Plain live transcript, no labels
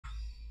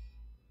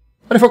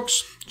Hi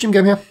folks, Jim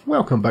Game here.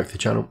 Welcome back to the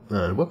channel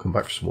and welcome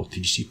back for some more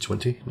TGC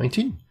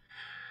 2019.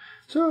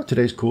 So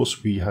today's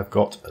course we have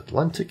got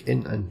Atlantic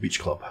Inn and Beach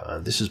Club,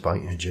 and this is by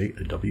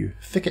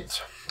jwfickett.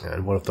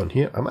 And what I've done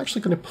here, I'm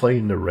actually going to play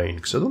in the rain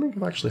because I don't think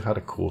I've actually had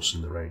a course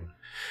in the rain.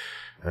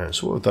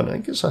 So what I've done, I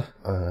think it's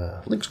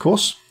a links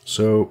course.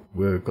 So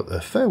we've got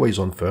the fairways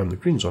on firm, the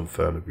greens on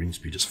firm, the green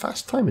speed is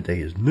fast, time of day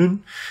is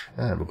noon,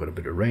 and we've got a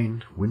bit of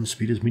rain, wind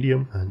speed is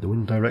medium, and the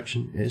wind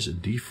direction is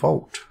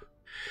default.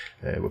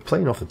 We're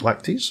playing off the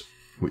black tees,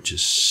 which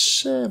is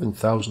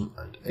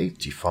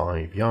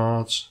 7,085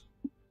 yards.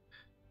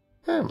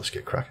 And let's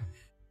get cracking.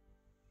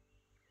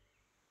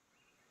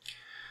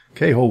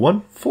 Okay, hole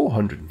 1,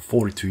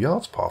 442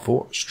 yards, par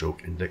 4,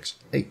 stroke index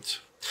 8.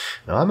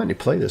 Now I meant to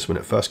play this when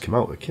it first came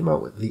out. It came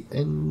out at the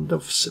end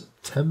of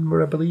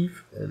September, I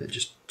believe, and it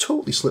just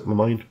totally slipped my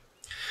mind.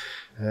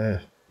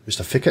 Mr.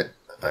 Fickett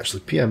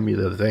actually PM'd me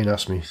the other day and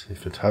asked me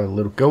if I'd have a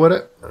little go at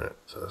it. And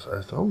so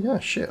I thought, oh yeah,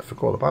 shit, I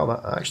forgot about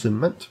that. I actually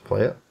meant to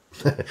play it.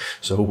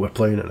 So we're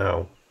playing it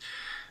now.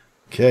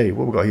 Okay,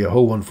 what we got here?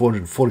 Hole 1,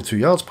 442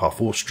 yards, par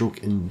 4,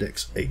 stroke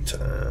index 8.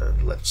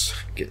 And let's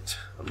get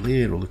a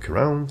little look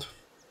around.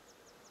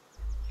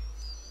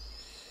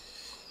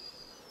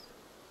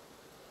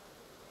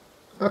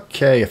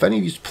 Okay, if any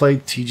of you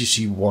played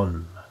TGC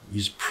 1,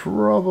 you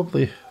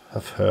probably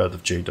have heard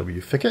of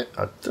jwfickett.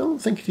 I don't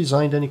think he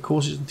designed any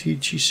courses in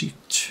TGC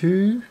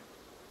 2.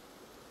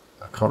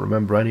 I can't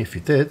remember any if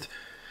he did.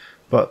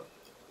 But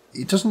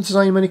he doesn't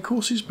design many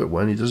courses, but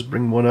when he does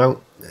bring one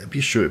out, be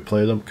sure to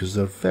play them because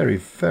they're very,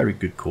 very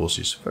good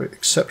courses. Very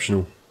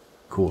exceptional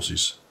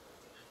courses,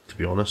 to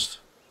be honest.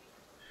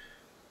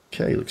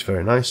 Okay, looks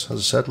very nice. As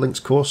I said,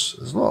 links course.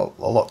 There's not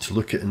a lot to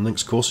look at in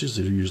links courses.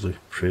 They're usually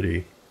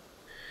pretty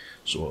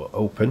sort of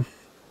open.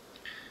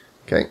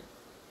 Okay.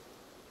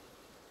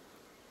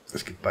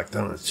 Let's get back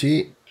down on the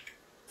tee.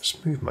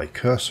 Let's move my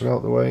cursor out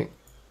of the way.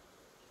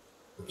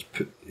 Let's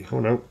put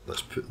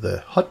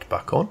the HUD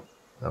back on.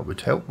 That would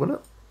help,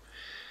 wouldn't it?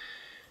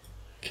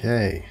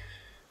 Okay.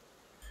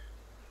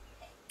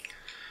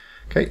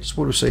 Okay, so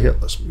what do we say here?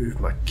 Let's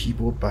move my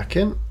keyboard back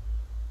in.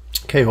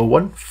 Okay, hole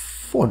 1,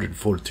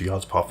 442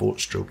 yards, par 4,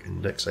 stroke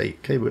index 8.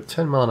 Okay, we've got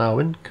 10 mile an hour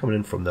wind coming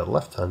in from the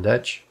left-hand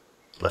edge,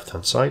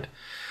 left-hand side.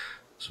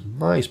 Some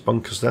nice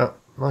bunkers there,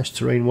 nice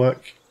terrain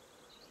work,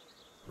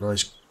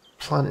 nice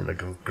planting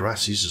of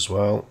grasses as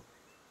well.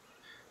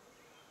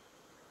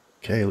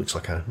 Okay, looks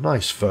like a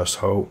nice first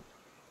hole.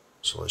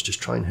 So let's just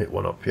try and hit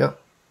one up here.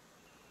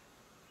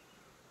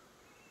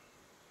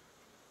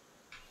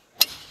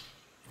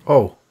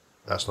 Oh,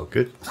 that's not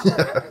good.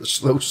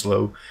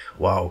 Slow.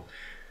 Wow.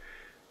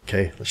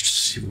 Okay, let's just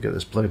see if we can get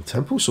this bloody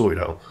tempo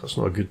sorted out. That's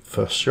not a good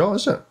first shot,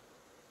 is it?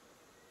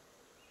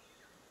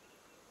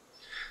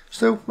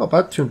 Still, not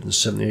bad,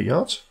 278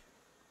 yards.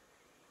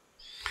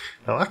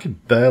 Now, I can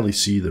barely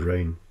see the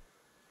rain.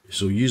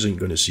 So you ain't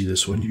going to see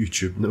this on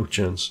YouTube, no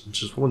chance.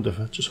 Just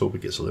hope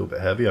it gets a little bit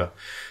heavier.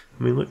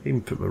 I mean, look,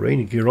 even put my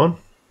rainy gear on.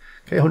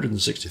 Okay,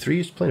 163,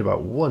 it's playing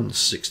about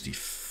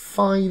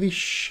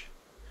 165-ish,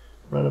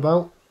 round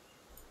about.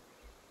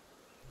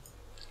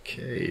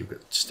 Okay,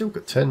 we've still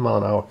got 10 mile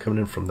an hour coming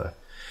in from the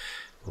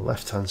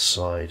left-hand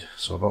side,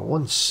 so about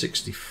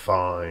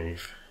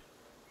 165.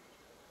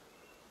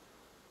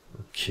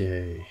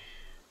 Okay.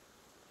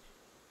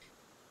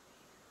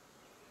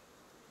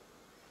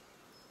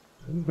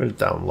 I'm going to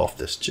down loft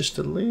this just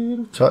a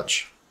little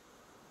touch.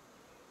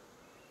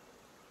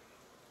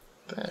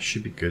 That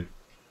should be good.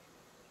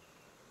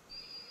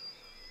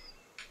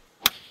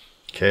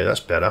 Okay, that's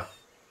better.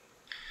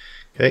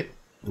 Okay,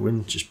 the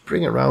wind, just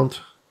bring it around.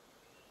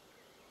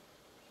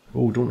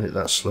 Oh, don't hit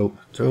that slope.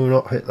 Do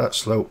not hit that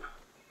slope.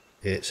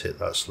 It's hit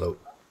that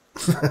slope.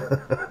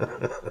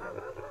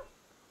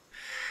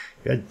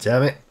 God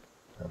damn it.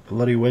 That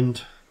bloody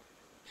wind.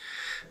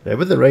 Now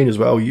with the rain as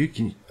well,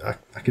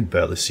 I can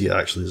barely see it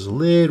actually. There's a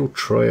little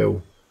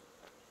trail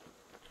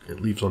it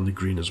leaves on the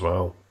green as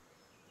well.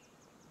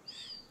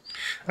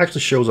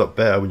 Actually shows up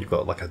better when you've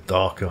got like a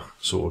darker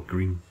sort of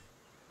green,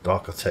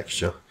 darker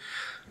texture.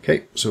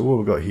 Okay, so what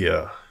we've got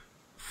here,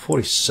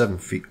 47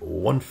 feet,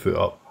 1 foot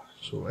up.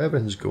 So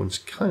everything's going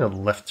kind of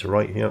left to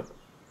right here.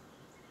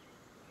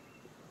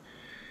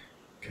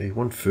 Okay,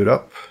 1 foot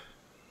up.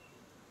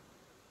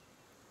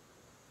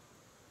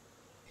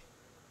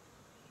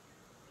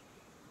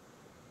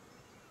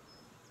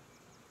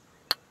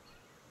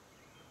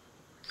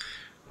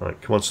 Right,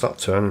 come on, start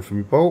turning from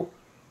your bolt.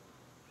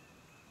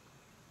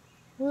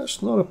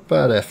 That's not a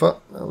bad effort,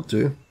 that'll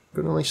do.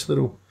 Got a nice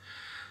little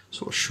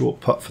sort of short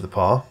putt for the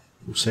par.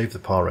 We'll save the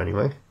par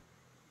anyway.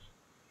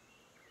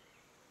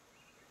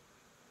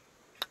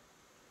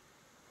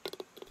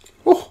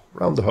 Oh,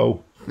 round the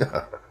hole.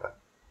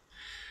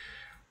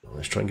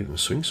 Let's try and get the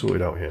swing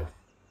sorted out here.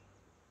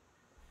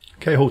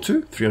 Okay, hole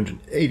 2,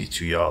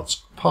 382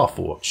 yards, par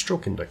 4,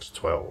 stroke index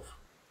 12.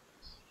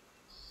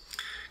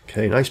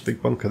 Okay, nice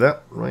big bunker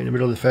there, right in the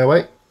middle of the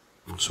fairway.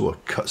 Sort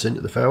of cuts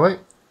into the fairway.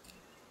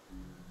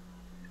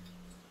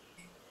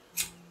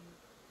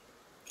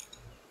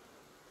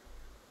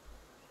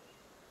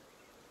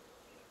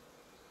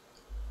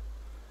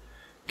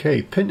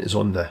 Okay, pin is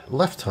on the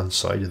left hand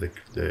side of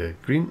the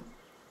green.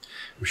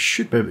 We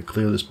should be able to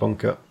clear this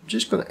bunker. I'm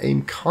just going to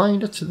aim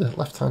kind of to the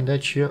left hand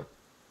edge here.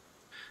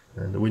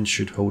 And the wind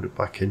should hold it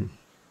back in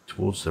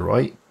towards the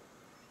right.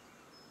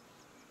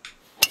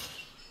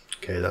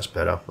 Okay, that's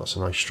better. That's a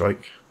nice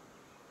strike.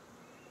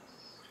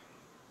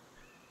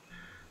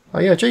 Oh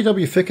yeah,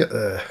 jwfickett,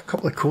 a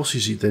couple of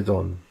courses he did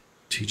on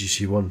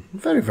TGC1.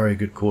 Very, very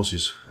good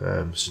courses.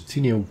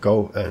 Centennial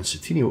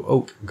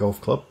Oak Golf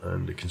Club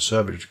and the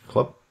Conservative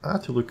Club. I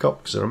had to look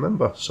up because I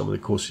remember some of the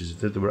courses he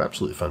did. They were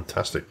absolutely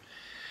fantastic.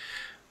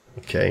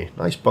 Okay,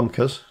 nice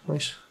bunkers.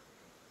 Nice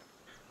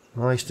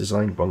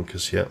designed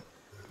bunkers here.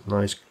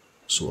 Nice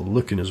sort of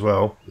looking as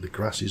well, with the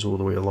grasses all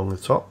the way along the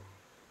top.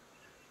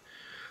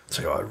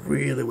 So I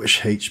really wish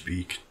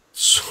HB could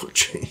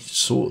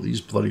sort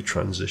these bloody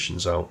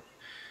transitions out.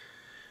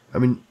 I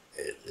mean,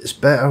 it's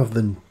better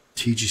than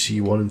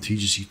TGC1 and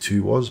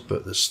TGC2 was,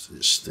 but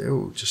it's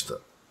still just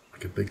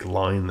like a big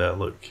line there,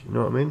 look, you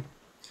know what I mean?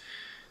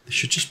 They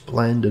should just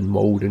blend and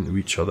mould into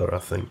each other, I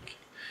think.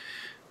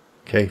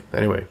 Okay,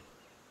 anyway,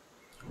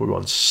 we're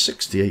on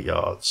 68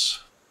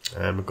 yards,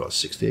 and we've got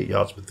 68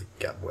 yards with the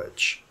gap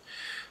wedge.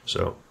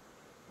 So,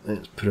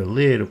 let's put a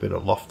little bit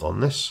of loft on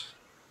this.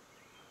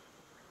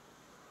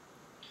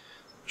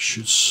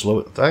 Should slow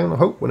it down, I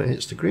hope, when it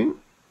hits the green.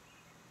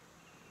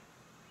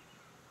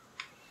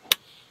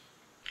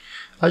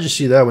 As you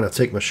see there when I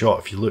take my shot,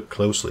 if you look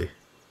closely,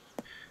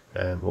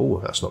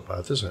 oh, that's not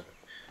bad, is it?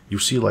 You'll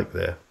see like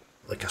a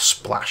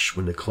splash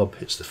when the club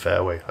hits the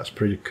fairway. That's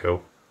pretty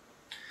cool.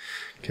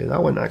 Okay,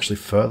 that went actually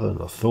further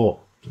than I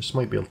thought. This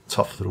might be a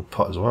tough little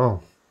putt as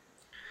well.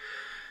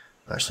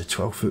 Actually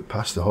 12 foot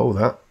past the hole,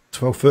 that.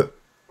 12 foot,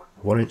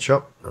 1 inch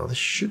up. Now this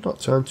should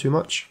not turn too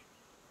much.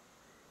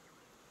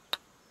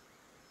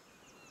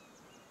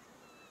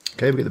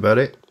 Okay, we get the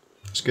birdie.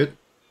 That's good.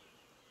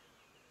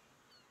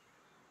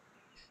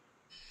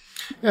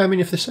 Yeah, I mean,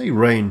 if they say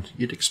rain,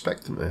 you'd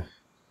expect them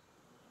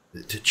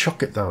to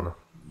chuck it down.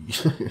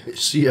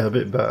 See it a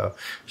bit better.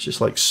 It's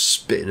just like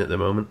spitting at the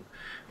moment.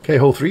 Okay,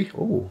 hole 3.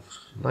 Oh,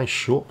 nice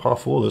short par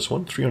 4 this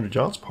one. 300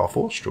 yards, par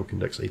 4, stroke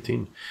index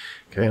 18.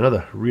 Okay,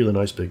 another really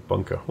nice big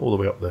bunker all the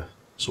way up the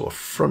sort of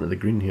front of the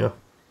green here.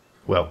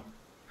 Well,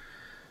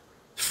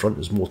 the front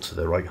is more to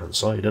the right hand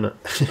side, isn't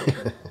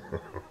it?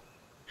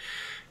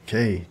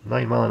 Okay,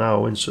 9 mile an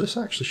hour wind, so this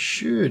actually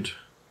should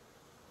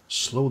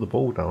slow the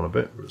ball down a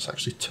bit, but it's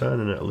actually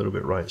turning it a little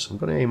bit right, so I'm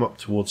going to aim up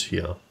towards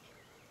here.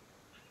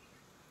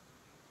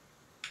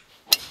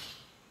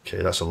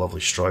 Okay, that's a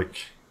lovely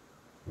strike.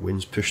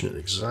 Wind's pushing it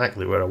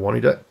exactly where I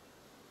wanted it.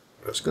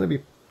 But it's going to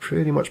be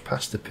pretty much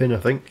past the pin, I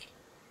think.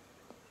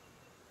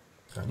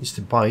 That needs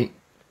to bite.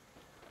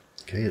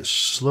 Okay, it's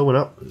slowing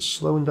up, it's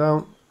slowing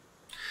down.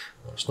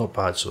 That's not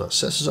bad, so that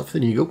sets us up for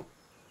the eagle.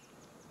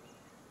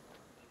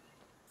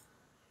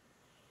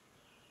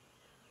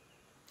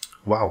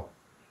 Wow.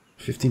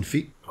 15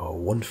 feet. Oh,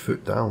 1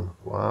 foot down.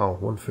 Wow,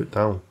 1 foot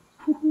down.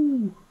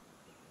 Woohoo!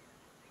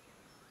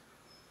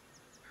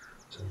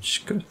 So I'm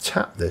just going to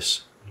tap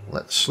this.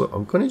 Let it slip.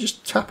 I'm going to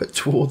just tap it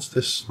towards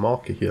this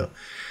marker here.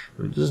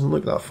 I mean, it doesn't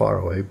look that far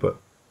away, but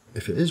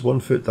if it is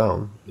 1 foot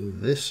down,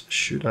 this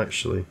should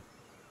actually,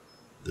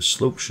 the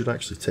slope should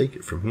actually take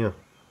it from here.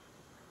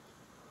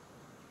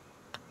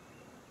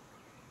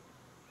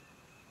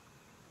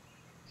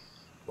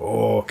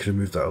 Oh, I could have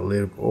moved that a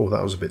little. Oh,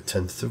 that was a bit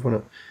tentative,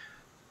 wasn't it?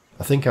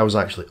 I think I was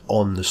actually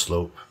on the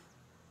slope.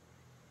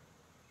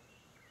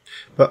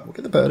 But we'll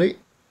get the birdie.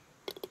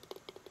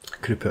 I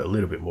could have put a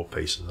little bit more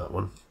pace in that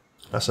one.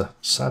 That's a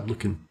sad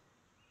looking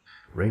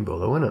rainbow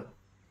though, isn't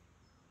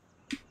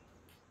it?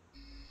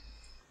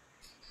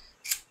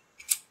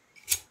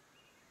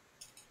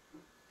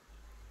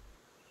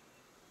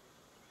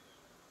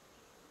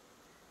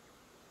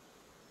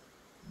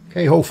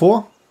 Okay, hole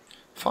 4.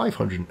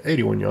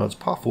 581 yards,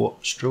 par 4,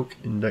 stroke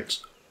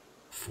index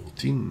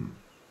 14.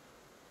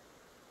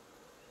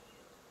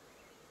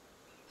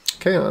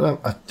 Okay,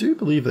 I do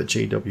believe that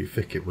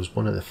jwfickett was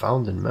one of the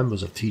founding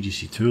members of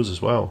TGC Tours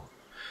as well.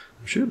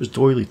 I'm sure it was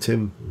Doyley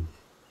Tim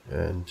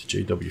and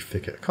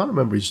jwfickett. I can't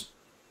remember his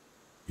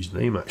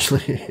name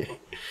actually.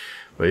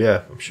 But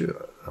yeah, I'm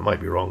sure I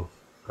might be wrong.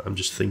 I'm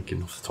just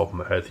thinking off the top of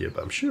my head here,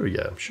 but I'm sure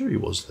he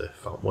was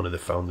one of the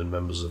founding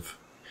members of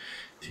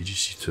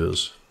TGC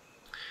Tours.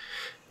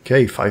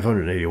 Okay,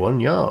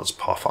 581 yards,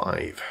 par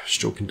 5,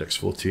 stroke index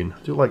 14.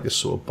 I do like this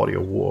sort of body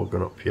of water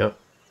going up here.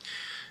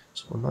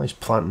 So a nice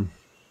planting.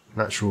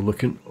 Natural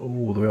looking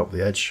all the way up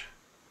the edge.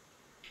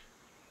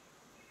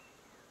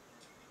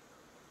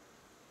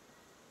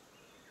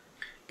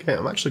 Okay,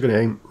 I'm actually going to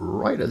aim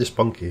right at this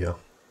bunker here.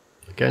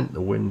 Again, the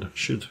wind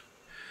should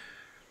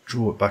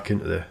draw it back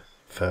into the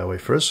fairway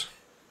for us.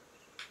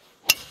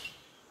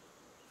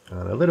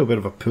 And a little bit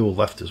of a pool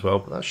left as well,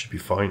 but that should be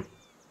fine.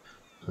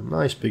 A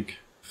nice big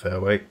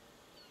fairway.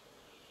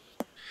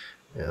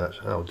 Yeah,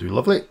 that'll do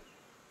lovely.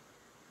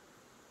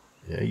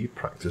 Yeah, you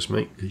practice,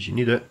 mate, because you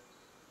need it.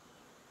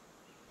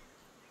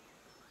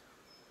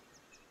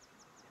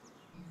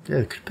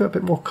 Yeah, they could put a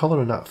bit more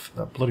colour in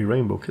that bloody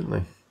rainbow, couldn't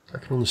they? I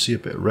can only see a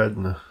bit of red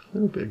and a A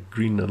little bit of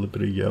green and a little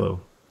bit of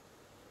yellow.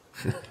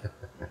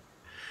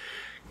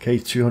 Okay,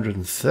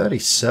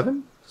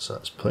 237. So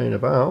that's playing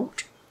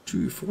about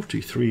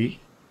 243.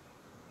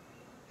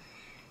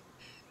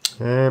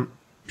 I'm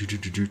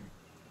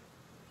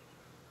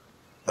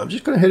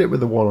just going to hit it with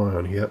the one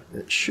iron here.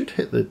 It should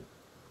hit the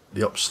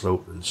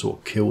upslope and sort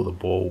of kill the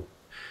ball.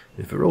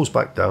 If it rolls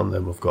back down,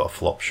 then we've got a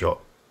flop shot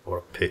or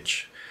a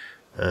pitch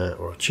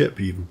or a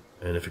chip even.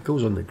 And if it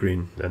goes on the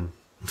green, then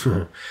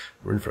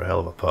we're in for a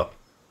hell of a putt.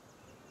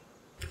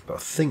 But I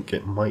think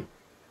it might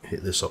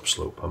hit this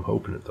upslope. I'm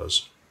hoping it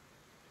does.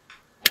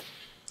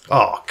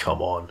 Oh,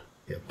 come on.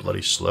 Yeah,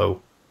 bloody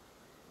slow.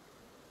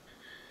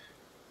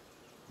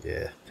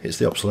 Yeah, hits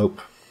the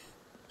upslope.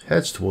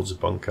 Heads towards the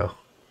bunker.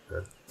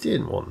 I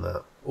didn't want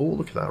that. Oh,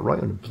 look at that, right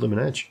on the blooming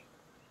edge.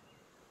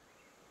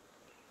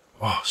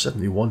 Oh,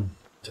 71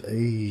 to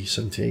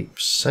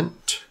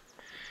 78%.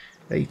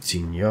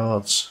 18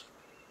 yards.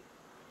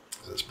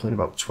 So it's playing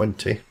about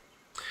 20.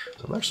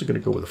 So I'm actually going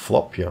to go with a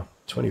flop here.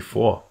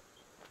 24.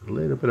 A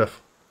little bit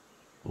of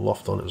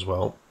loft on it as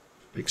well.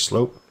 Big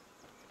slope.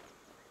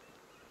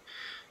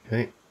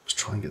 Okay, let's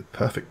try and get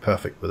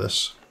perfect with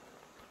this.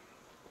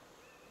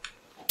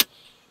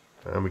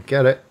 And we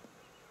get it.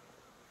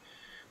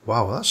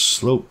 Wow, that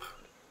slope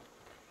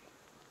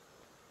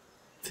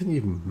didn't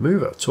even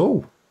move at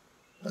all.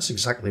 That's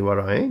exactly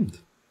where I aimed.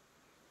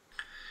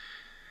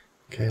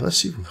 Okay, let's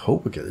see if we can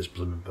hope we get this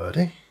blooming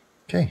birdie.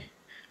 Okay,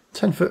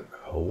 10 foot,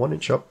 1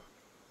 inch up.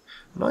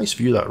 Nice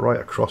view that right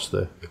across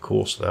the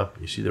course there.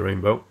 You see the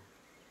rainbow.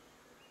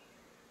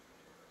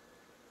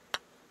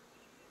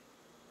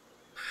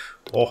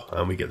 Oh,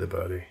 and we get the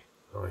birdie.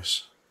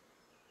 Nice.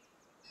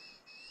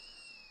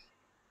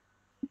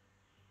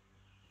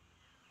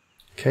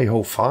 Okay,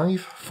 hole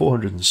 5,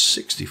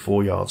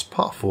 464 yards,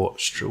 par 4,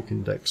 stroke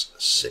index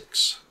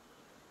 6.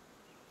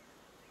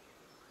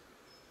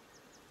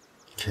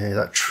 Okay,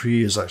 that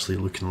tree is actually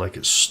looking like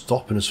it's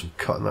stopping us from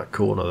cutting that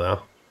corner there.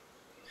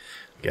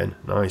 Again,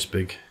 nice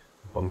big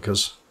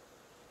bunkers.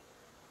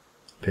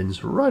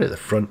 Pins right at the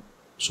front,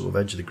 sort of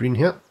edge of the green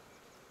here.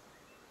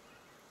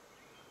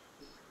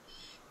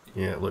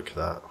 Yeah, look at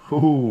that.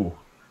 Ooh,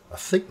 I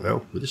think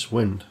though, with this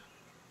wind,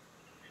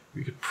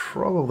 we could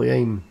probably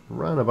aim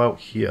round about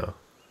here.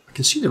 I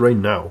can see the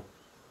rain now.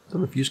 I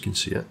don't know if you can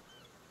see it.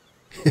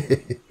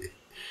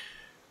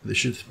 They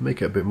should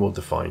make it a bit more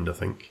defined, I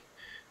think.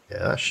 Yeah,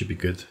 that should be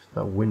good.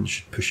 That wind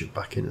should push it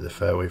back into the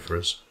fairway for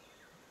us.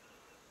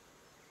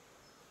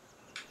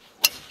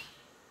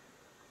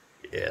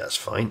 Yeah, that's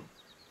fine.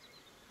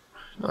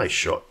 Nice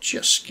shot.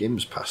 Just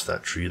skims past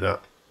that tree,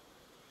 that.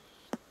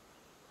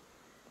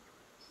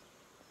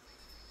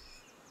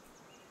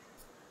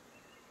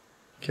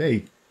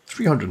 Okay,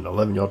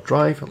 311 yard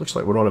drive. It looks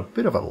like we're on a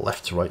bit of a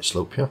left to right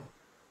slope here.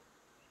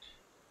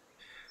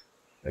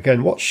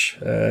 Again, watch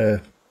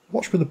the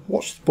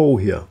ball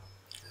here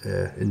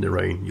in the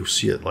rain. You'll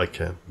see it like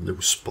a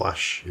little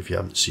splash if you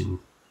haven't seen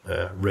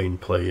rain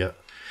play yet.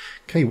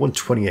 Okay,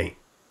 128.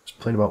 It's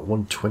playing about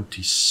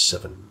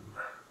 127.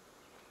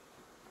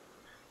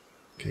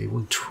 Okay,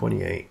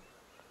 128.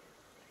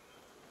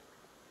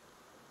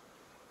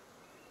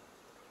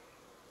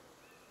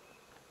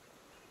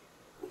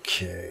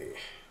 Okay.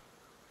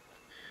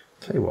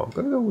 Tell you what, I'm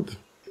going to go with the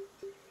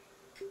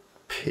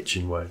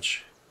pitching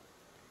wedge.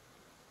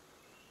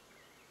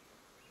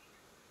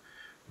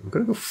 I'm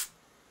going to go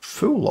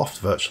full loft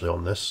virtually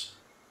on this.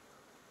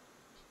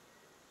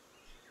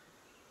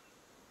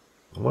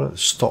 I want it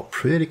to stop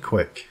pretty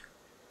quick.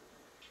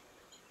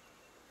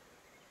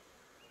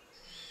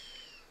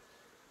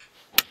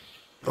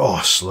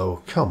 Oh,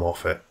 slow. Come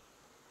off it.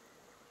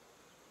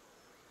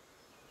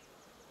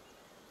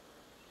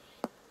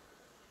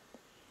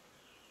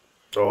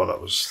 Oh,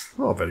 that was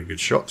not a very good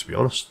shot, to be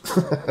honest.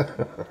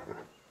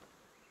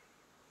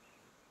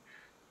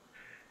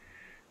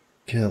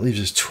 Okay, that leaves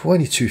us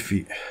 22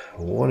 feet,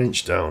 1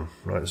 inch down.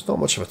 Right, there's not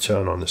much of a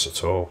turn on this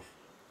at all.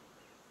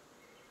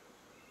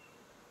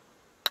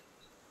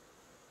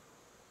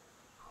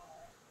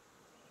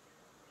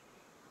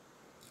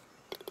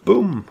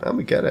 Boom, and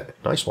we get it.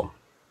 Nice one.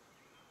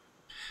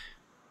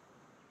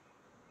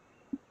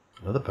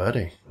 Another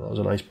birdie. That was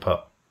a nice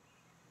putt.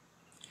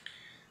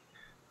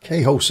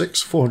 Okay, hole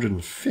 6,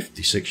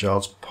 456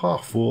 yards, par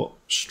 4,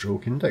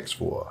 stroke index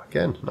 4.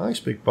 Again, nice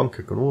big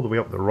bunker going all the way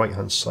up the right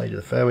hand side of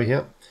the fairway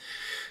here.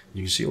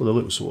 You can see all the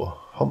little sort of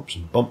humps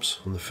and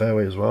bumps on the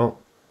fairway as well.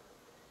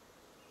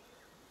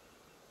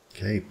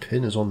 Okay,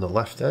 pin is on the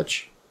left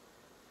edge,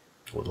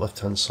 toward the left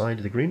hand side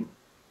of the green.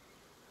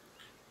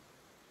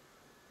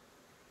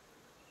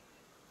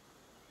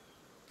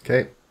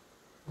 Okay,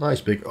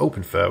 nice big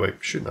open fairway,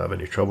 shouldn't have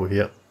any trouble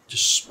here.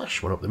 Just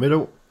smash one up the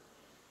middle.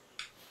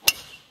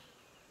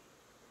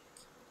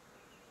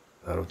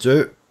 That'll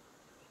do.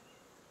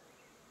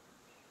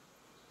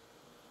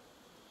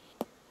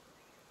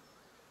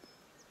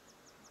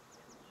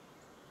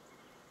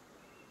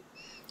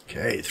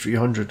 Okay,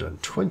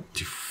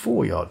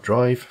 324 yard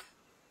drive.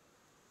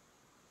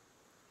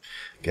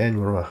 Again,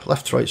 we're on a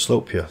left to right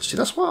slope here. See,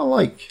 that's what I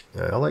like.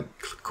 I like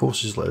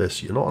courses like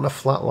this. You're not on a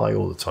flat lie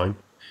all the time.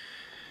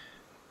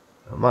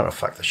 As a matter of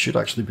fact, I should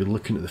actually be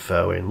looking at the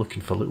fairway and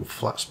looking for little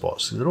flat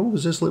spots. There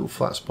always is little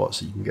flat spots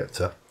that you can get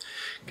to.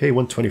 Okay,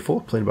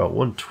 124, playing about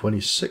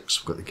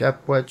 126. We've got the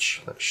gap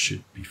wedge. That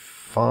should be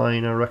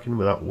fine, I reckon,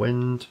 with that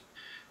wind.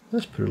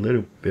 Let's put a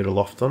little bit of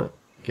loft on it.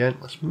 Again,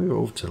 let's move it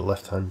over to the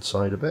left-hand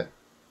side a bit.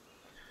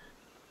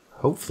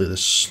 Hopefully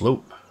this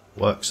slope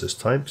works this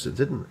time, because it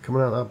didn't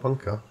coming out of that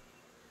bunker.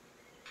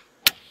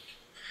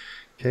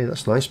 Okay,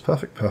 that's nice.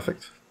 Perfect,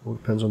 perfect. All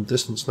depends on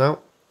distance now.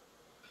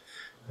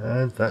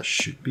 And that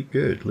should be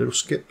good. Little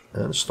skip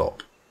and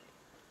stop.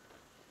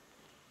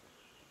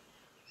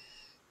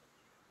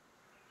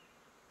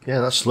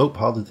 Yeah, that slope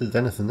hardly did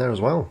anything there as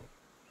well.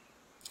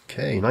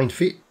 Okay, 9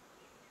 feet.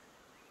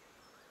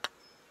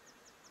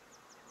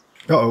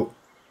 Uh-oh.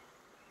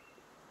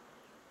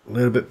 A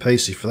little bit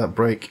pacey for that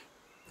break.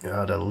 I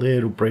had a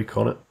little break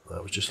on it.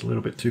 That was just a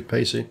little bit too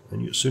pacey.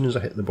 And as soon as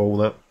I hit the ball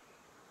there.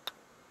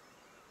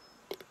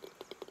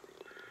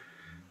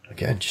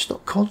 Again, just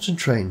not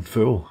concentrating,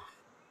 fool.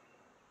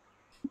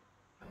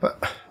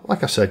 But,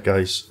 like I said,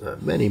 guys,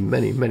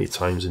 many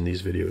times in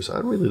these videos, I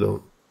really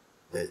don't...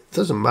 It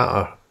doesn't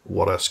matter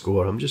what I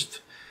score. I'm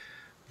just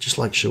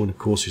like showing the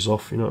courses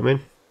off, you know what I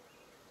mean?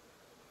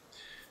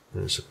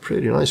 And it's a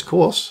pretty nice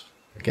course.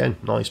 Again,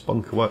 nice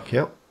bunker work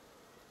here.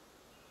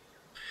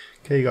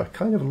 Okay, you got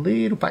kind of a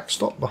little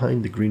backstop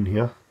behind the green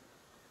here.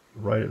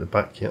 Right at the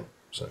back here.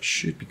 So that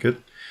should be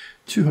good.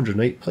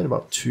 208, playing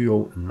about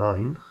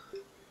 209.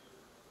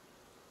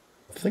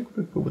 I think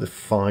we'll go with a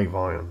 5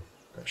 iron.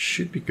 That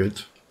should be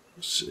good.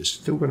 It's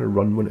still going to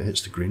run when it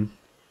hits the green.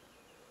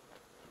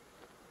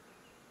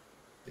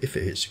 If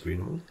it hits the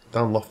green, we'll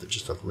down loft it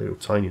just a little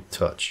tiny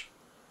touch.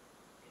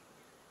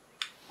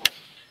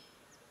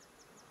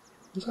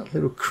 There's that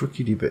little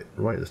crookedy bit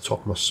right at the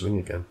top of my swing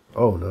again.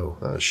 Oh no,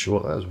 that is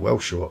short. That is well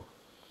short.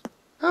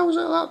 How was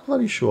that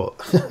bloody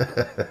short?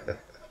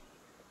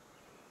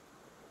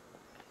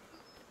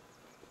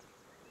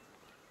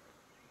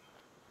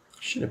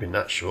 Shouldn't have been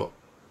that short.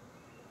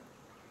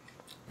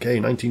 Okay,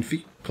 19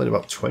 feet, playing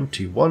about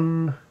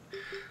 21. I'm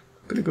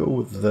going to go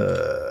with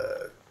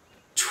the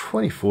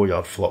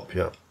 24-yard flop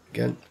here.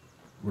 Again,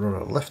 we're on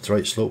a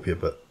left-to-right slope here,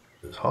 but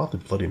it's hardly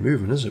bloody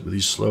moving, is it, with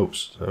these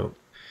slopes? So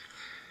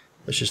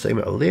let's just aim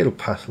it a little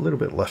past, a little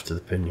bit left of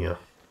the pin here.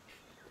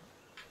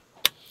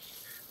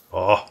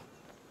 Oh,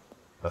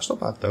 that's not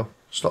bad though.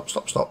 Stop,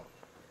 stop, stop.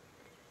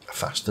 A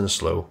fast and a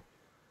slow.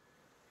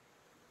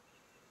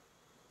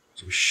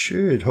 So we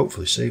should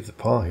hopefully save the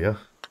par here.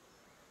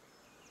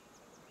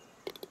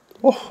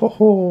 Oh ho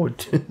ho!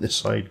 The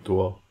side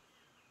door.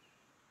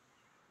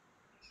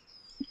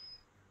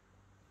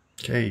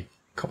 Okay,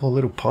 couple of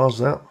little pars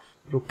there.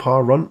 Little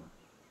par run.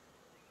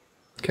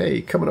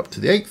 Okay, coming up to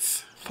the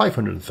 8th.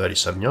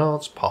 537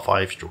 yards, par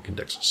 5, stroke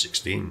index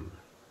 16.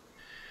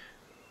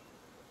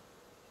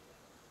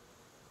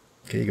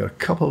 Okay, you got a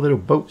couple of little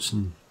boats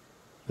and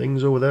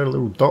things over there, a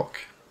little dock.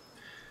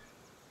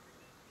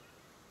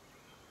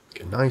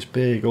 Okay, nice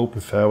big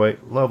open fairway,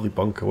 lovely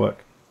bunker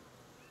work.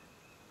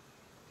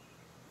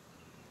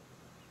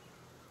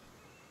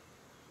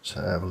 Let's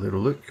have a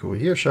little look over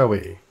here, shall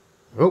we?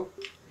 Oh,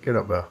 get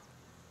up there.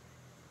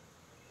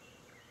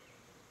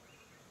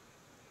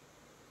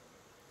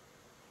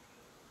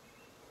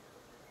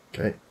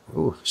 Okay,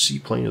 oh,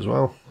 seaplane as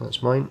well,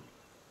 that's mine.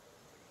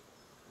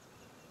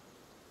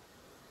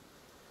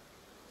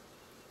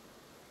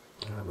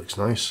 That looks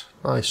nice.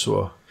 Nice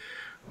sort of,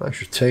 nice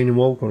retaining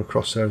wall going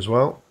across there as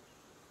well.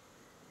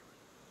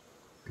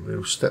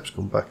 Little steps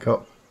going back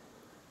up.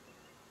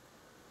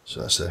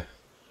 So that's the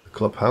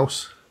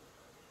clubhouse.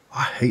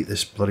 I hate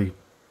this bloody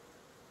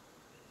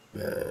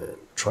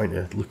trying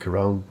to look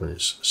around when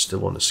it's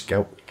still on the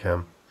scout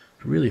cam.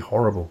 It's really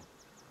horrible.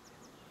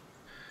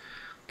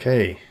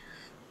 Okay,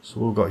 so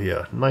what we've got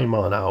here, 9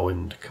 mile an hour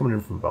wind coming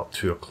in from about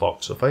 2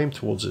 o'clock. So if I aim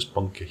towards this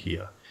bunker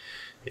here,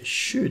 it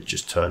should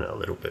just turn it a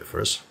little bit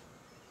for us.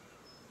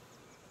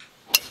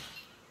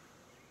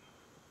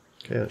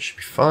 Okay, that should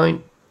be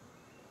fine.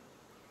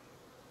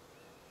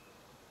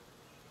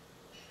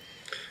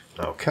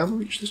 Now can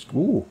we reach this?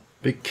 Ooh,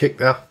 big kick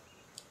there.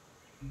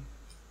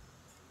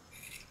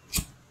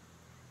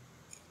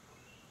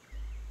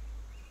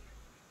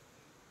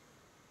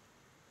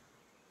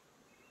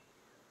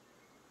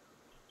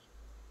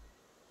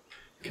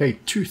 Okay,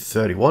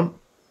 231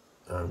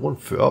 and 1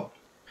 foot up.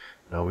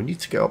 Now we need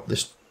to get up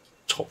this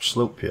top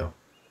slope here.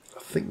 I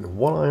think the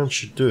 1 iron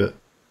should do it.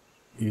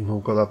 Even though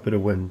we've got that bit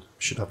of wind,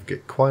 should have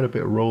get quite a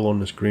bit of roll on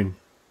this green.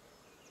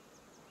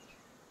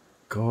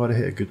 Gotta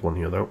hit a good one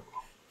here though.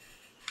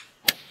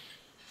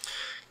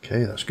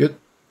 Okay, that's good.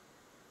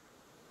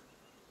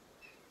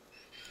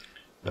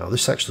 Now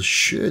this actually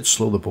should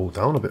slow the ball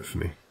down a bit for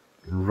me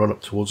and run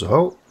up towards the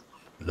hole.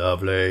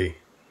 Lovely.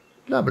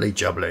 Lovely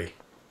jubbly.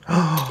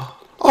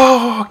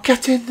 Oh,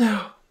 get in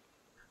there.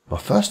 My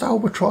first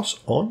albatross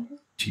on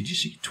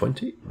TGC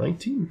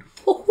 2019.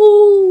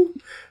 Woohoo!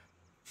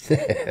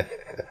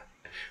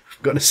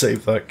 I've got to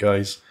save that,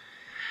 guys.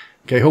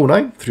 Okay, hole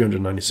 9,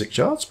 396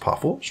 yards, par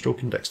 4,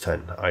 stroke index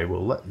 10. I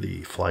will let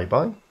the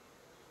flyby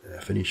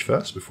finish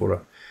first before I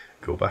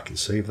go back and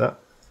save that.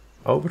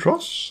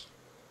 Albatross.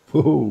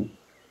 Woohoo!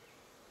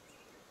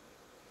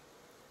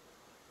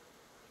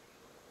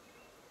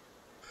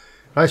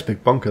 Nice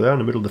big bunker there in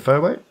the middle of the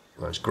fairway.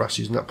 Nice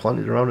grasses and that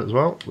planted around it as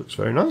well. Looks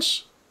very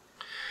nice.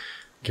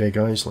 Okay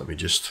guys, let me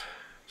just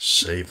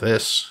save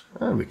this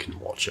and we can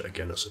watch it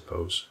again, I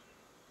suppose.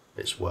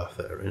 It's worth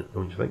it,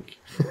 don't you think?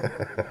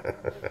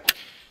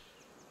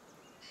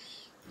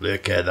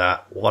 Look at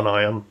that, 1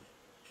 iron.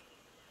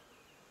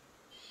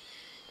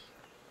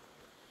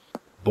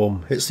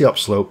 Boom, hits the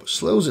upslope,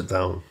 slows it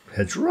down,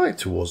 heads right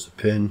towards the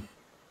pin,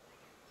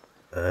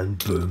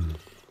 and boom.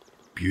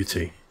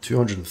 Beauty.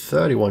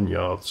 231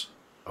 yards,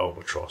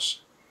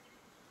 albatross.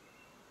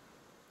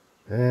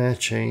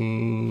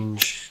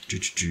 Change.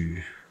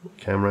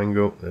 Camera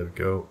angle, there we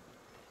go.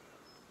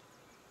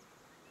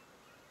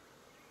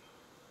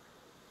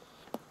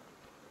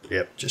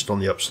 Yep, just on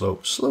the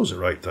upslope, slows it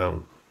right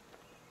down.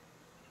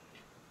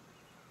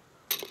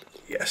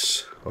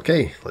 Yes.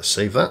 Okay, let's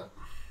save that.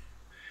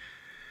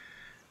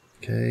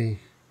 Okay,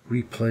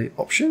 replay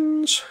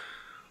options.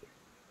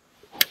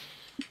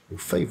 We'll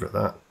favourite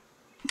that.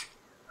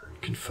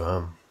 And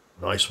confirm.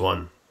 Nice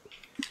one.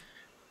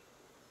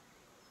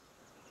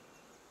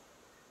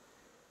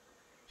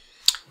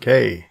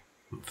 Okay,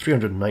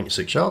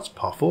 396 yards,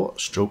 par 4,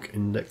 stroke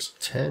index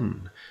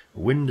 10.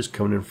 The wind is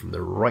coming in from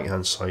the right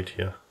hand side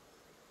here.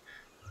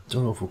 I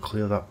don't know if we'll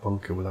clear that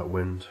bunker with that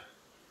wind.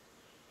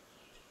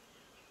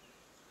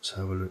 Let's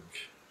have a look.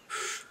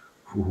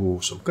 Ooh,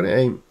 so I'm going to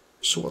aim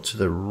sort of to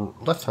the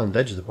left hand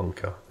edge of the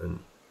bunker and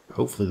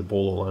hopefully the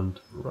ball will land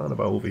right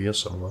about over here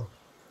somewhere.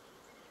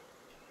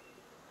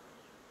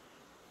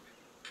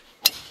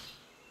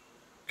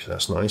 Okay,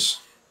 that's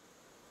nice.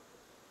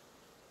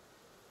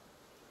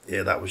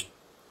 Yeah, that was,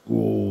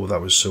 oh,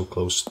 that was so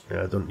close.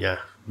 Yeah,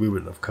 we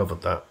wouldn't have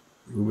covered that.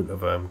 We wouldn't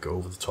have go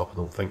over the top, I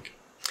don't think.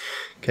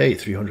 Okay,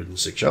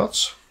 306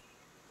 yards.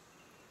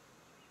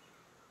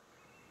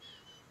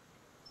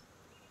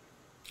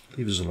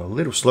 Leaves us on a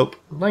little slope,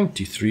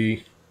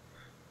 93.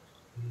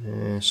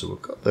 So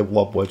we've got the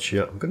lob wedge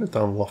here. I'm going to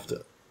down loft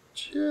it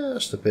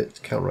just a bit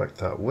to counteract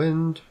that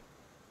wind.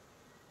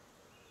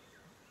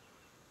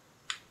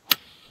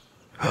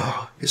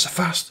 Oh, it's a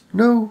fast.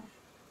 No.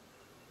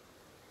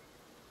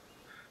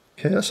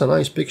 Okay, that's a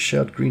nice big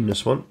shared green,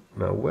 this one.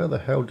 Now, where the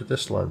hell did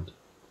this land?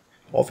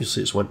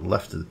 Obviously, it's went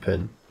left of the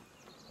pin.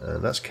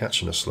 And that's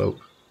catching a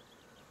slope.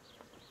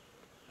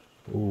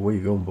 Oh, where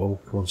you going,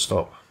 ball? Come on,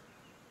 stop.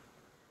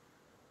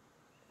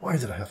 Why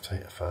did I have to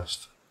hit it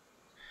fast?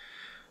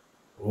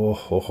 Oh,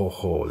 ho, ho,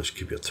 ho. This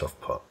could be a tough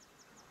putt.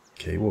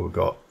 Okay, what we've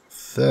got?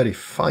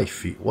 35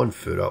 feet, 1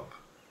 foot up.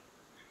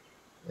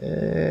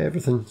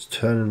 Everything's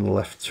turning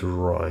left to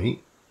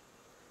right.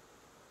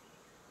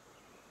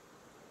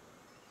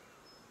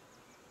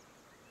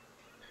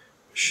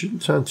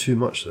 Shouldn't turn too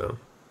much though.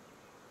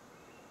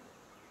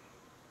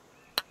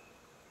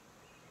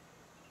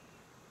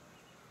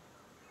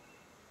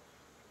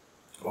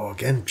 Oh,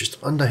 again,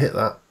 just under hit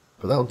that,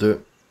 but that'll do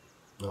it.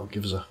 That'll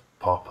give us a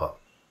par putt.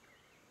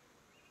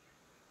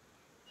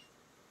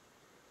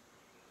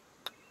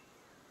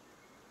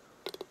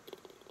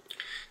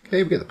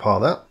 Okay, we get the par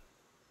that.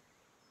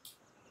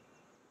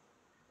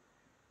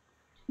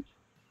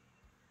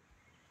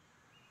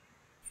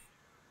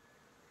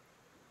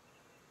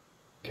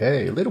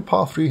 Okay, a little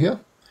par 3 here.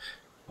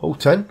 Hole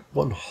 10,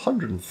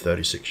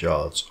 136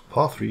 yards.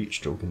 Par 3,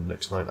 stroke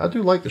index 9. I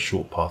do like the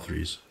short par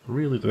 3s. I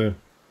really do.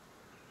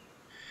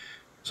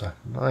 It's a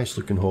nice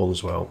looking hole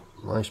as well.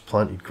 Nice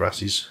planted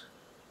grasses.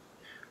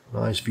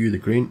 Nice view of the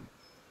green.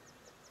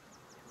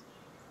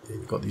 Yeah,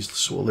 you've got these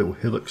sort of little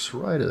hillocks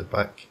right at the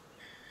back.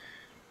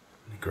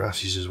 The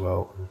grasses as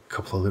well. And a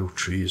couple of little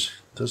trees.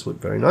 It does look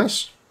very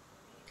nice.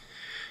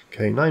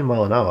 Okay, 9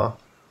 mile an hour.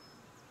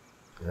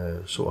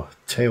 Sort of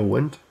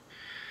tailwind.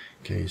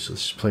 Okay, so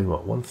this is playing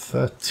what,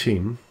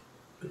 113,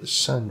 bit of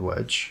sand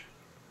wedge,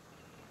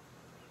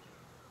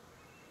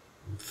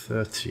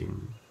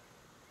 113,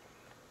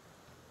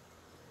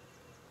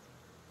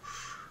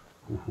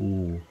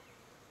 ooh.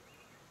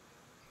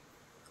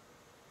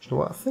 You know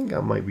what, I think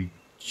that might be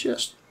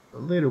just a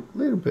little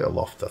bit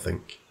aloft, I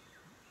think.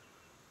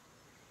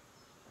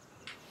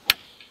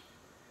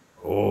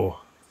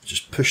 Oh,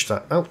 just push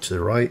that out to the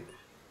right.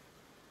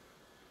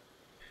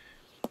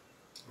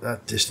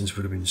 That distance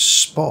would have been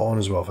spot on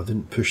as well if I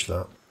didn't push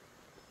that.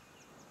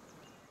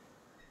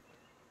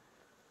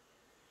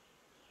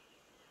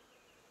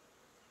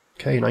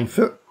 Okay, 9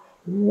 foot,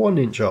 1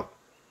 inch up.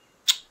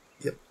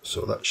 Yep,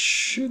 so that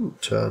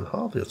shouldn't turn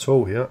hardly at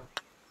all here.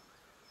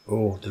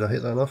 Oh, did I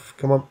hit that enough?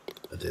 Come on.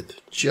 I did.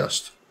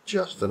 Just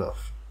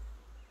enough.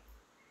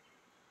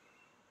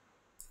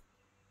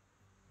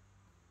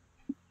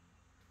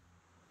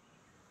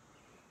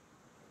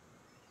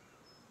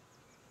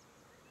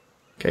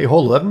 Okay,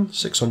 hole 11,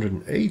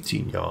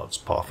 618 yards,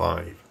 par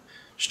 5,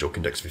 stroke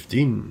index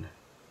 15.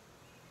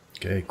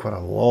 Okay, quite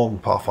a long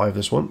par 5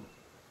 this one.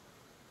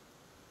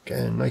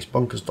 Again, nice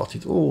bunkers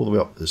dotted all the way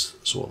up this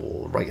sort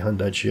of right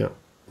hand edge here.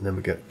 And then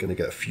we're going to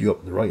get a few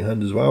up the right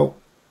hand as well.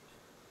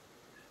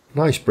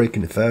 Nice break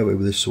in the fairway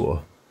with this sort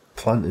of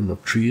planting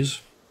of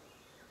trees.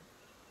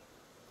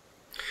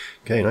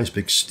 Okay, nice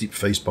big steep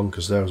face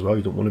bunkers there as well.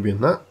 You don't want to be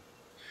in that.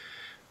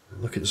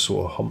 And look at the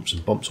sort of humps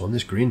and bumps on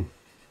this green.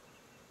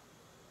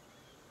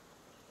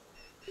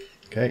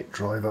 Okay,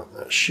 drive up.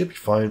 That should be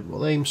fine.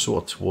 We'll aim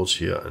sort of towards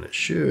here and it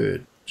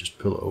should just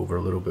pull it over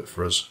a little bit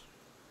for us.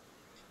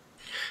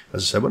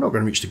 As I said, we're not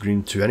going to reach the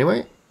green 2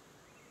 anyway.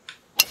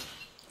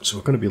 So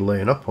we're going to be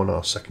laying up on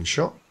our second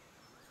shot.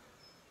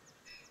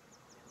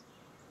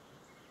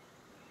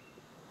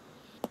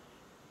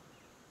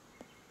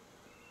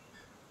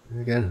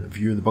 And again, a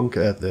view of the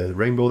bunker, the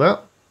rainbow there.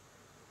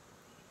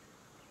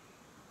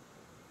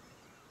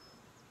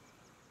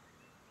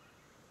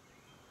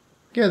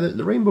 Yeah,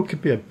 the rainbow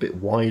could be a bit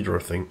wider,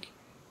 I think.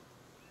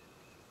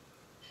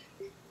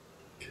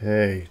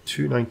 Okay,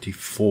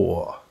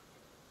 294.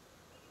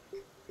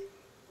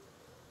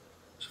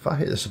 So if I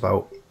hit this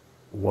about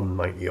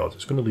 190 yards,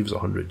 it's going to leave us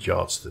 100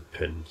 yards to the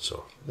pin,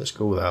 so let's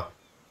go there.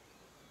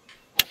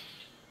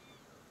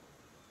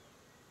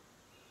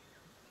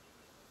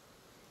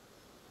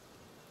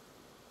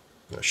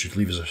 That should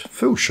leave us a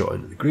full shot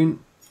into the green,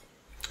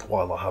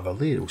 while I have a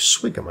little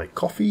swig of my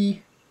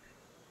coffee.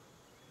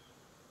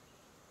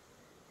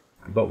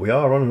 But we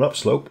are on an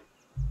upslope.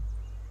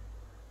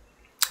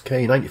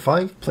 Okay,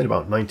 95, playing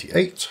about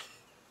 98.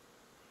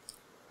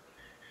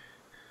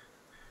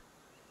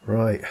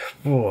 Right,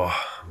 I'm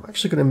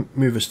actually going to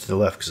move us to the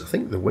left because I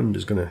think the wind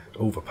is going to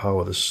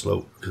overpower this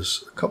slope,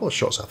 because a couple of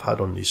shots I've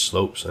had on these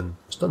slopes and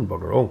it's done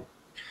bugger all.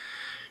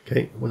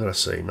 Okay, what did I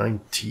say?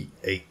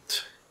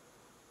 98.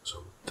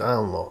 So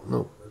down low.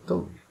 No, I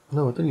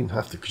don't even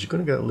have to, because you're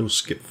going to get a little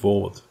skip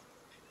forward.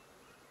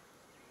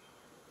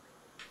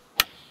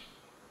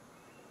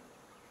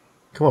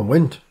 Come on,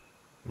 wind.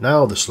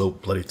 Now the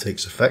slope bloody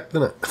takes effect,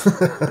 doesn't it?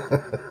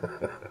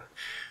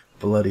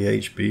 Bloody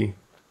HB.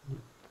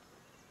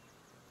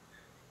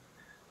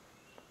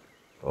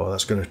 Oh,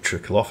 that's going to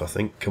trickle off, I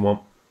think. Come on.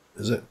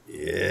 Is it?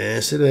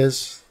 Yes, it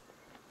is.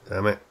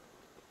 Damn it.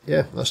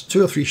 Yeah, that's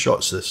 2 or 3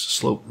 shots. This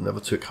slope never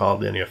took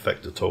hardly any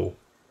effect at all.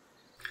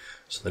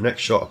 So the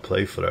next shot I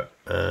play for it,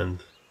 and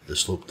the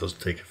slope does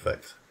take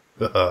effect.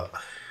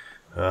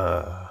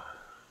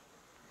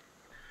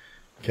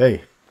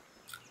 Okay.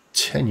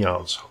 10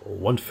 yards, or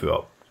 1 foot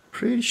up.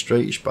 Pretty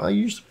straightish, but I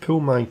usually pull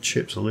my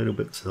chips a little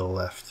bit to the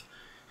left.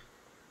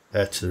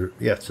 To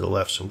the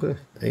left, so I'm going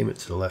to aim it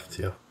to the left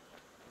here.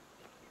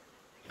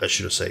 I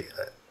should say,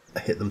 I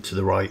hit them to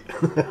the right.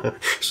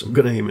 So I'm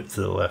going to aim it to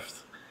the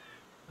left.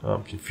 Oh,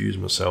 I'm confused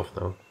myself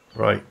now.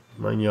 Right,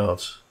 9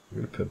 yards. I'm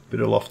going to put a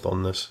bit of loft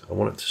on this. I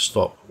want it to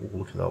stop. Oh,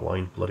 look at that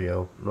line, bloody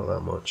hell, not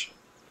that much.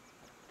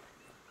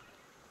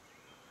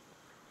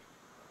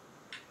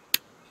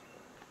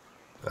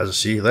 As I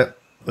see that,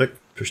 look,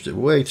 pushed it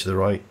way to the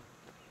right.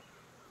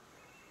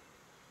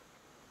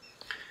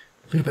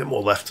 A little bit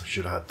more left, I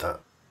should have had that.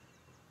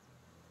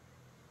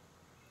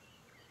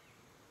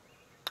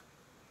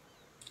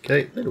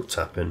 Okay, little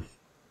tap in.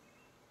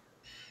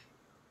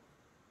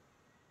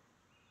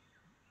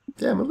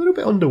 Yeah, I'm a little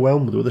bit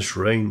underwhelmed with this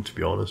rain, to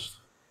be honest.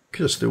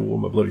 Could have still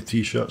worn my bloody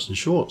t-shirts and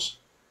shorts.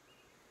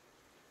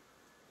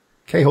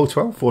 Okay, hole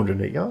 12,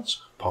 408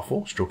 yards, par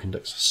 4, stroke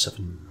index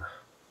 7.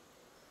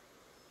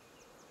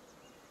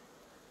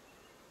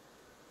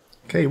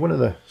 Okay, one of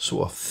the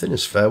sort of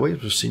thinnest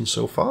fairways we've seen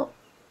so far.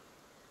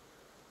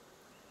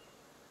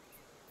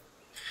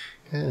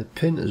 Okay, the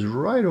pin is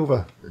right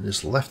over in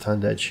this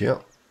left-hand edge here.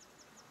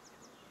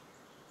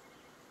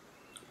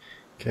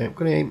 Okay, I'm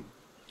going to aim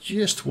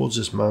just towards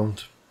this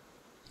mound.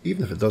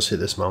 Even if it does hit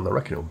this mound, I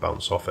reckon it'll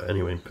bounce off it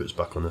anyway and put us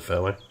back on the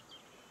fairway.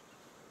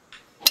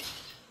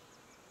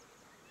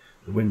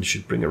 The wind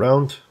should bring it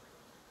round.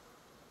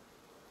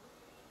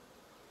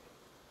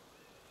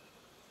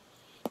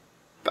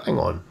 Bang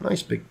on,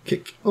 nice big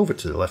kick over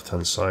to the left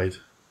hand side.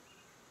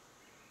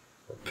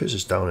 It puts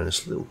us down in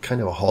this little kind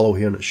of a hollow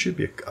here, and it should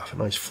be a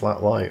nice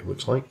flat lie, it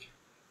looks like.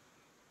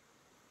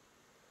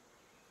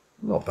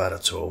 Not bad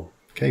at all.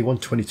 Okay,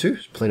 122,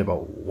 it's playing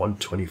about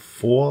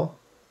 124.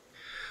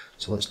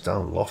 So let's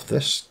down loft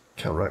this,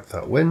 counteract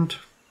that wind.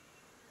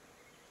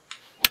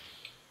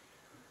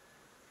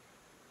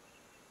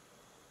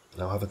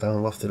 Now have I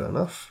down lofted it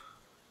enough?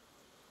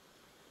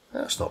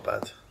 That's not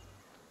bad.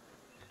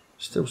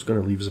 Still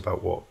going to leave us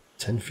about, what,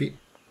 10 feet?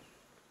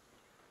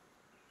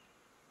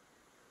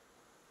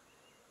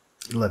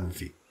 11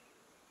 feet.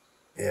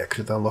 Yeah, I could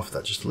have down lofted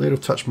that just a little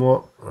touch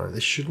more. Alright,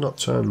 this should not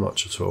turn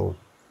much at all.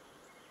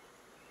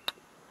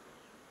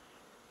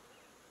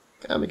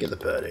 And we get the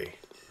birdie.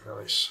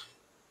 Nice.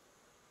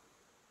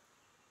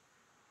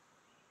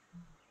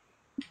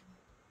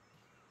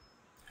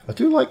 I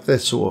do like the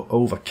sort of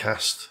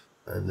overcast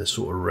and the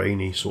sort of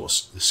rainy sort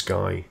of the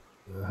sky.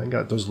 I think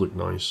that does look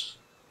nice.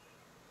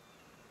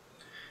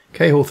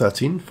 Okay, hole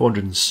 13,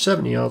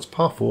 470 yards,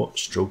 par 4,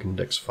 stroke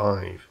index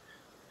 5.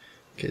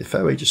 Okay, the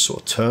fairway just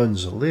sort of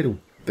turns a little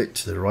bit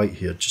to the right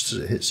here, just as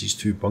it hits these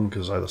 2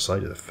 bunkers either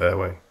side of the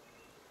fairway.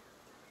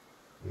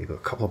 You've got a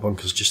couple of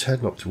bunkers just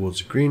heading up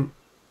towards the green.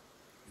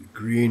 The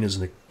green is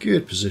in a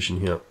good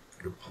position here.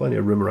 Got plenty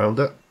of room around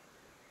it.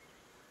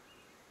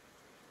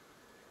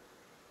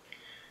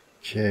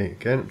 Okay,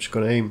 again, I'm just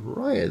going to aim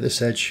right at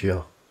this edge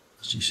here.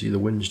 As you see, the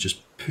wind's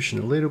just pushing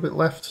a little bit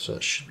left, so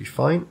that should be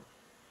fine.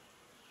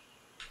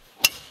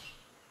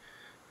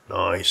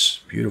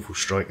 Nice, beautiful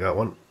strike, that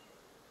one.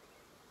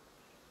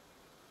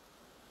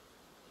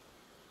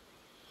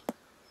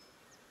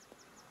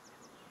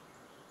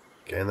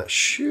 Again, that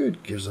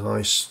should give us a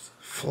nice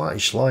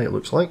flattish lie, it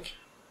looks like.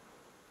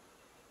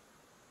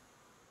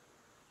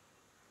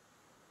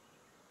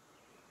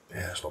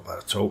 Yeah, it's not bad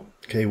at all.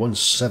 Okay,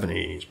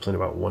 170. He's playing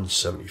about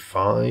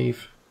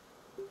 175.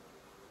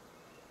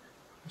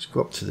 Let's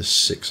go up to the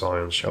 6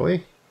 iron, shall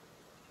we?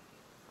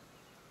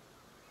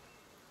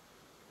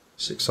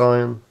 6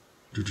 iron.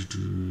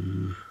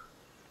 I'm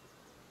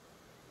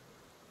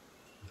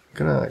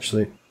gonna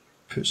actually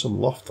put some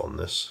loft on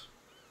this.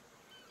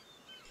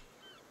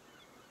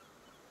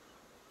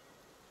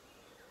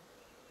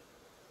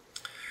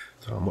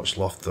 Don't know how much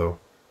loft though.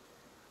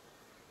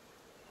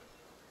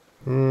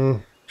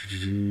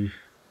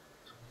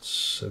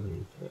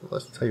 70.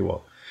 Let's tell you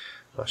what.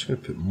 I'm actually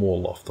going to put more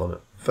loft on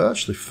it.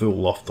 Virtually full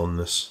loft on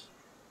this.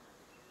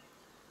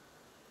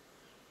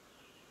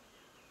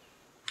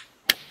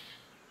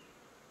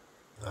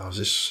 How's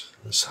this?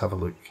 Let's have a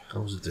look.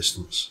 How's the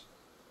distance?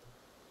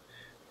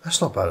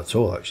 That's not bad at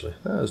all, actually.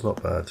 That is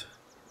not bad.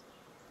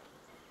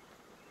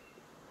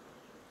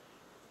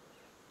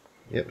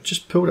 Yep,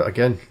 just pulled it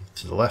again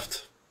to the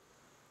left.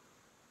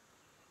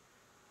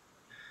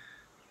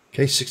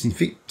 Okay, 16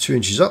 feet, 2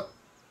 inches up.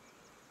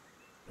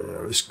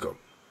 It's got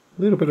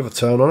a little bit of a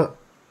turn on it.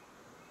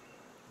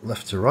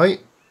 Left to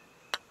right.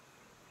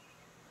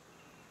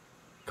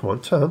 Come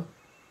on, turn.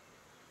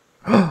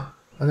 And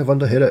I've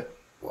underhit it.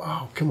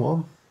 Wow, come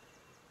on.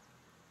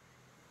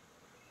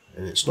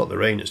 And it's not the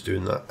rain that's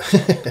doing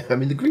that. I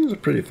mean, the greens are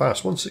pretty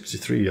fast.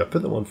 163, I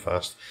put them on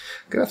fast.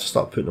 I'm going to have to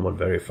start putting them on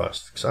very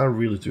fast, because I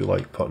really do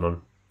like putting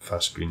on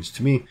fast greens.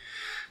 To me,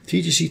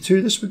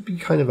 TGC2, this would be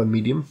kind of a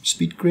medium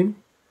speed green.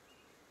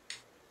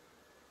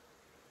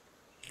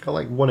 I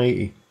like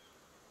 180.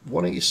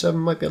 187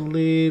 might be a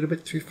little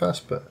bit too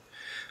fast, but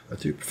I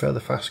do prefer the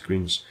fast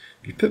greens.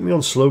 If you put me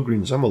on slow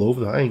greens, I'm all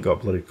over that. I ain't got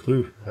a bloody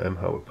clue how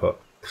to putt.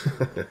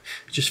 It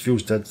just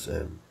feels dead.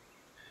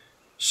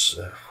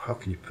 How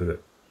can you put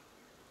it?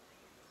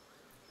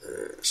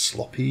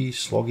 Sloppy,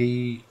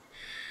 sloggy.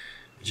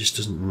 It just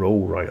doesn't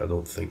roll right, I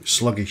don't think.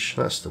 Sluggish,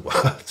 that's the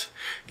word.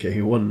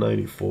 Okay,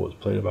 194 is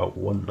playing about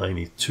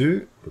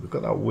 192, but we've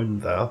got that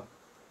wind there.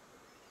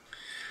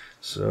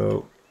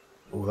 So,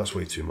 oh, that's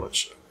way too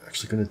much. I'm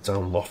actually going to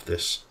down loft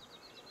this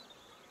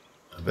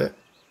a bit.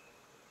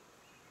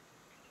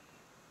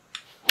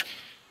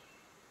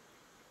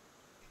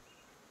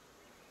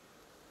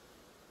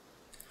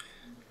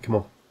 Come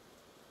on.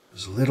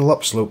 There's a little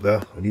upslope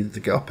there. I needed to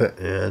get up it,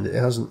 and it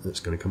hasn't.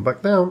 It's going to come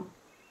back down.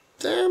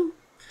 Damn.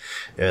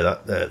 Yeah,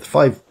 the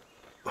 5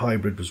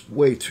 hybrid was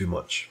way too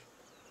much.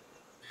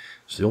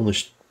 It's the only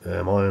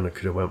iron I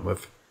could have went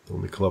with. The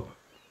only club.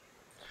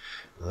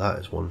 That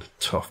is one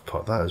tough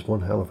putt. That is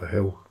one hell of a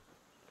hill.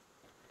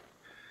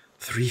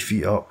 3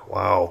 feet up.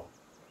 Wow.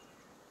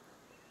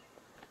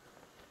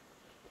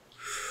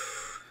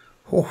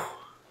 Oh.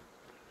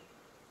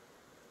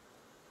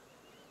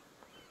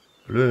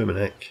 Bloomin'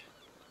 heck.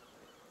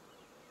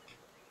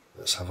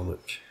 Let's have a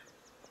look.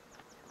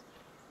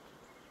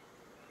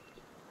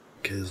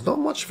 Okay, there's not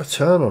much of a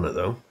turn on it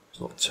though. It's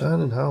not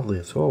turning hardly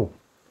at all.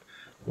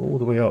 All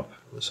the way up.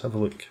 Let's have a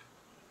look.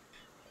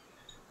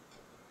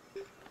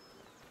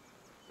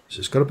 So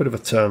it's got a bit of a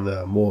turn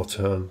there, more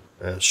turn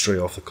straight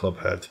off the club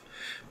head.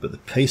 But the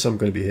pace I'm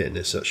going to be hitting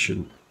this, that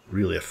shouldn't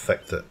really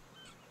affect it.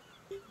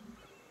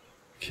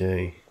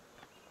 Okay.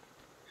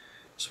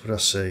 So what did I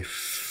say?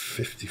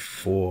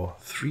 54,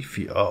 3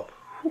 feet up.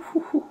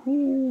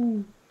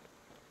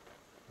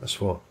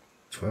 That's what?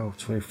 12,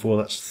 24,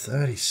 that's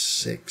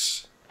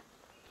 36.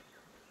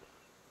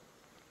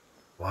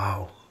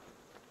 Wow.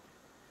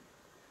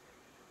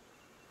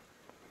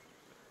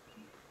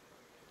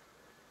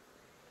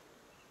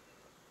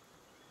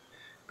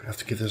 Gonna have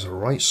to give this a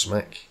right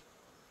smack.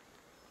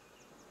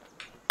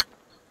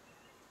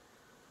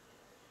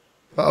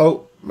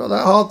 Uh-oh, not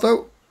that hard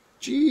though.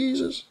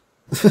 Jesus.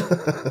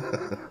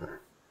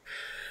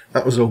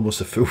 That was almost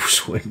a full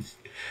swing.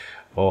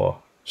 Oh,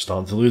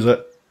 starting to lose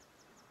it.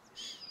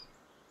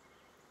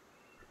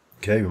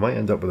 Okay, we might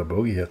end up with a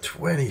bogey here.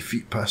 20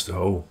 feet past the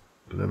hole.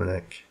 Bloomin'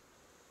 heck.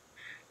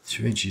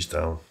 2 inches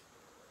down.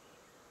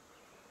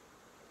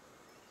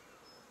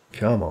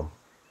 Come on.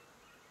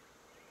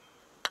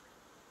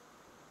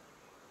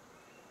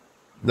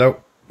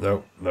 No,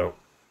 no, no.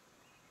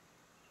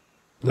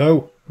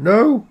 No,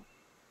 no!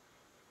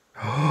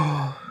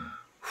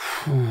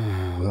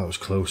 That was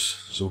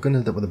close. So we're going to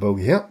end up with a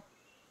bogey here.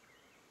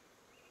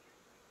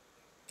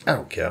 I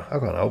don't care. I've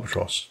got an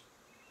albatross.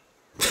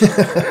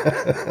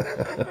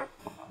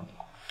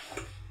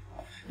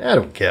 I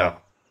don't care.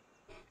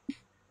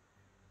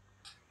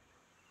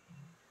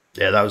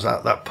 Yeah, that was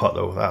that putt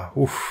though. That,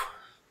 oof.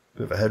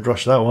 Bit of a head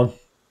rush, that one.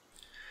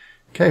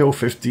 Okay, hole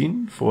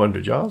 15,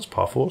 400 yards,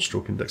 par 4,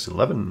 stroke index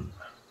 11.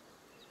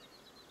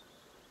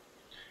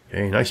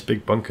 Okay, nice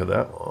big bunker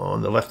there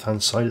on the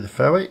left-hand side of the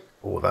fairway.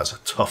 Oh, that's a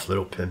tough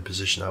little pin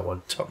position, that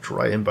one. Tucked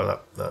right in by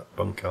that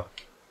bunker.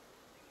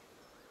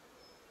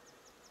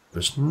 But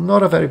it's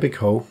not a very big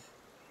hole,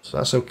 so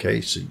that's okay.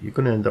 So you're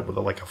going to end up with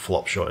like a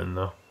flop shot in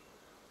there.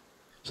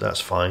 So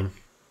that's fine.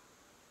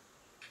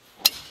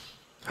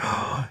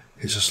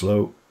 It's a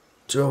slow.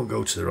 Don't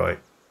go to the right.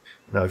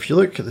 Now, if you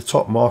look at the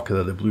top marker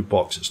there, the blue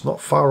box, it's not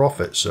far off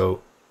it,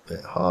 so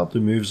it hardly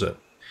moves it.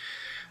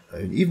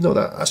 And even though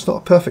that's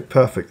not a perfect,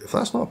 if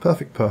that's not a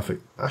perfect,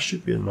 that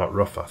should be in that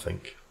rough, I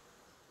think.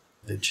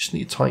 They just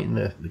need to tighten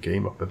the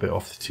game up a bit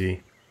off the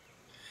tee.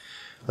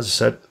 As I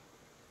said,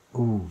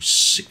 ooh,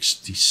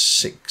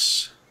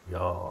 66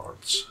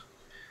 yards.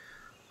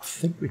 I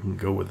think we can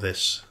go with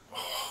this.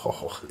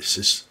 Oh, this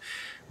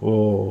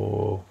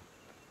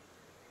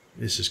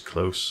is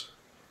close.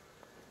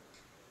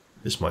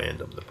 This might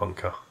end up in the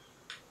bunker.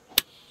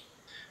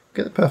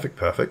 Get the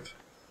perfect.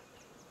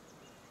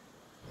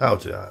 That'll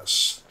do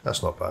that.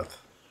 That's not bad.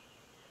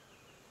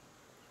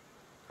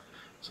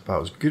 It's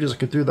about as good as I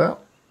could do that.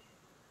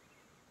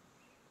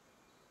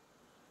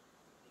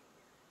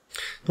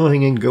 The only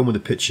thing in going with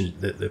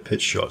the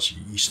pitch shots,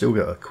 you still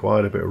get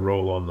quite a bit of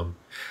roll on them.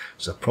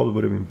 So it probably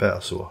would have been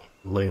better sort of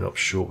laying up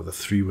short with a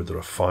 3-wood or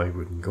a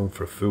 5-wood and going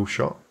for a full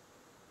shot.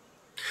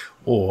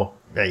 Or,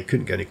 yeah, you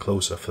couldn't get any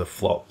closer for the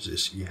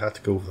flops. You had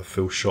to go with a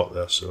full shot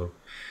there, so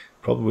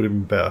probably would have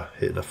been better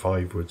hitting a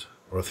 5-wood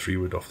or a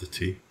 3-wood off the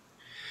tee.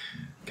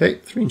 Okay,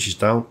 3 inches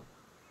down.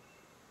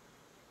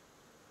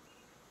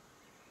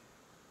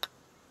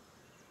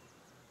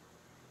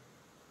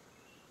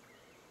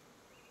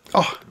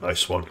 Oh,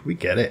 nice one. We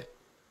get it.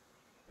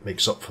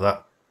 Makes up for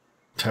that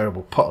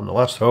terrible putt on the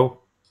last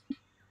hole.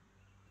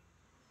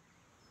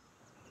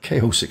 Okay,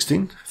 hole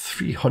 16,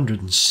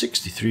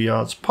 363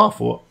 yards, par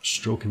 4,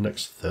 stroke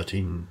index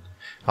 13.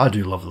 I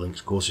do love the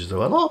links courses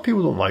though. A lot of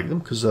people don't like them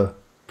because they're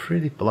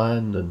pretty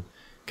bland and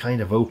kind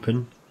of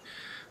open.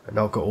 And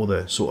I've got all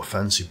the sort of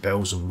fancy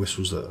bells and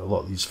whistles that a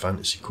lot of these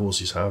fantasy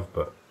courses have,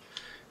 but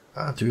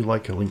I do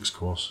like a links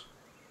course.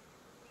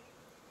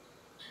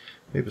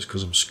 Maybe it's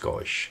because I'm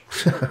Scottish.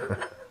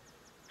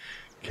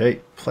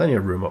 Okay, plenty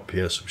of room up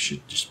here, so we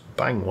should just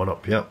bang one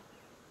up here.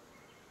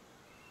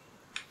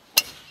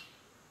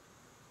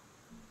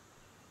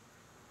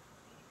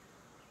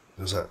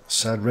 There's that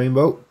sad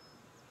rainbow.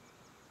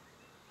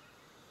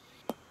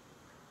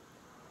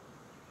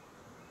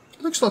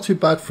 It looks not too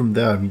bad from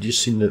there. I mean, you've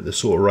just seen the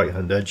sort of right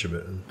hand edge of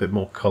it and a bit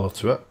more colour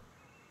to it.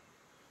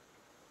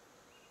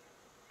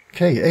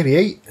 Okay,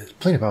 88. It's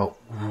playing about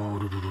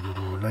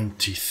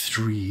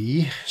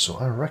 93. So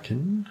I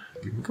reckon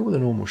we can go with a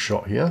normal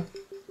shot here.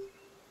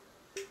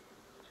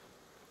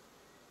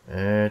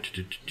 What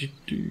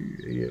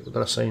did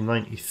I say?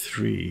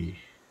 93.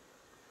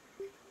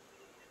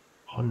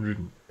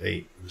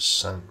 108 with the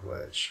sand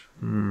wedge.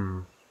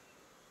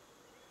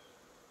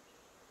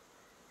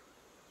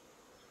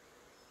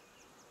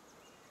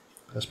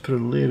 Let's put a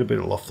little bit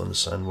of loft on the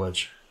sand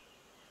wedge.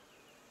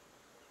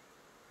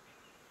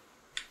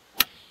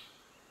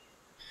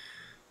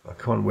 Oh,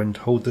 come on, wind,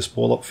 hold this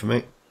ball up for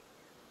me.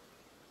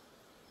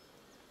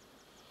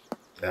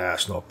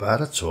 That's not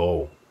bad at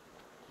all.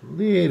 A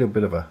little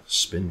bit of a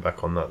spin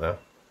back on that there.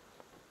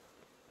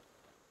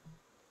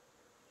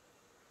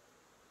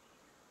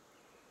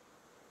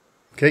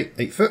 Okay,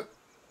 8 foot.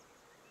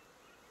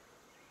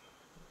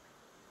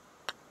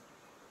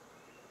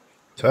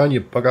 Turn,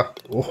 you bugger.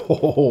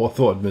 Oh, I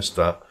thought I'd missed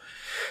that.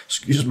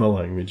 Excuse my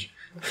language.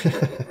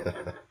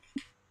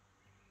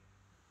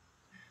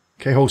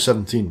 Okay, hole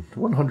 17.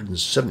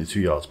 172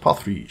 yards. Par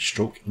 3.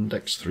 Stroke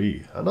index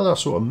 3. Another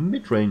sort of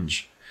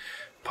mid-range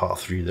par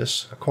 3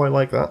 this. I quite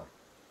like that.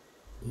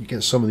 You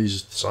get some of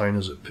these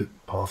designers that put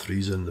par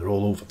 3s in. They're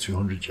all over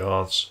 200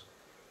 yards.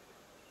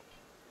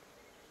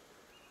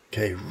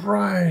 Okay,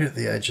 right at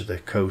the edge of the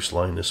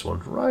coastline, this one.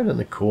 Right in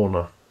the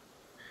corner.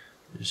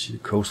 You see the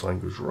coastline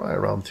goes right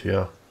around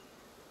here.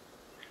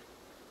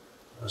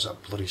 There's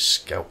that bloody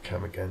scout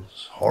cam again.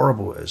 It's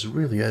horrible, it is. It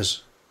really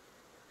is.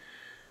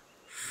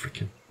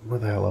 Freaking, where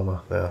the hell am I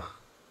there?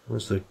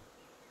 Where's the...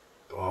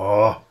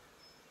 Oh!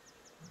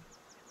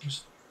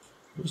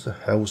 Where's the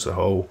hell's the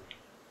hole?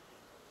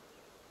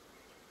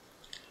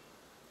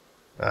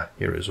 Ah,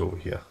 here it is over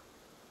here.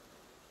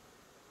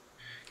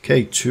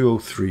 Okay,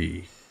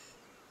 203.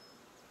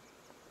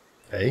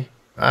 Eh?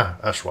 Ah,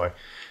 that's why.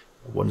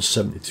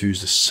 172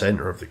 is the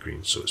centre of the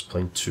green, so it's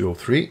playing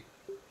 203.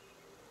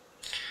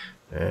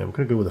 And we're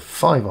going to go with a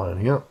 5 iron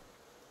here.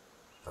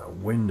 That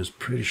wind is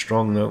pretty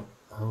strong though.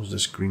 How's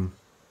this green?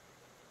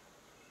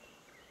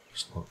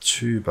 It's not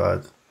too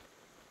bad.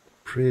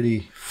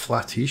 Pretty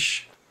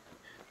flattish.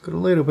 Got a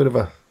little bit of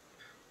a...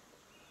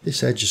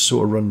 This edge is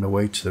sort of running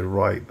away to the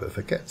right, but if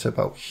I get to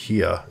about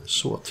here, it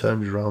sort of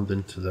turns around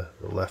into the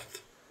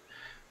left.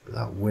 But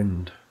that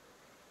wind...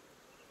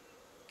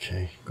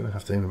 Okay, I'm going to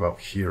have to aim about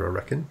here, I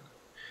reckon.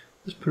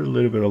 Let's put a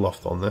little bit of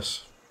loft on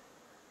this.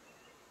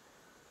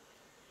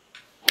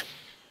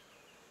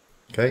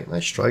 Okay,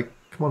 nice strike.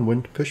 Come on,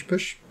 wind. Push,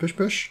 push, push,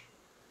 push.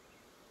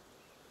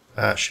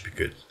 That should be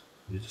good.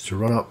 Need it to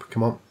run up.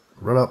 Come on.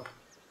 Run up.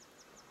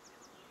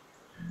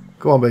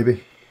 Go on,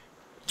 baby.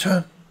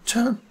 Turn.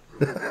 Turn.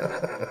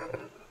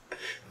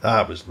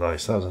 That was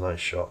nice. That was a nice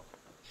shot.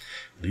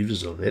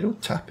 Leaves us a little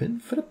tap in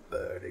for the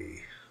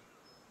birdie.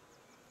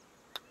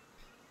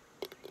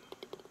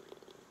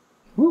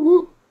 Woo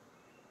woo.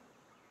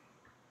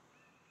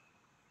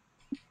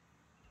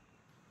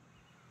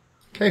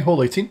 Okay,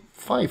 hole 18,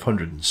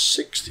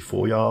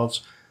 564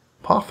 yards,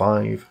 par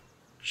 5,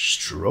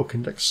 stroke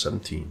index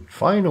 17.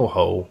 Final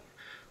hole,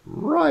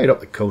 right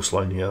up the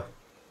coastline here.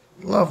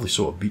 Lovely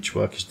sort of beach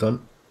work is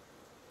done.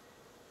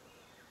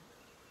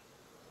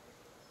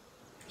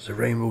 The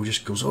rainbow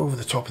just goes over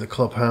the top of the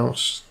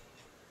clubhouse.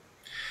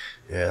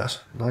 Yeah, that's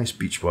nice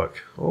beach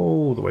work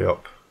all the way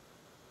up.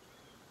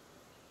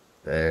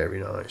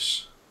 Very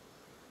nice.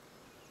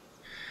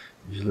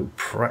 There's a little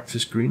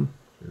practice green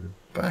in the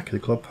back of the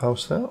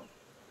clubhouse there.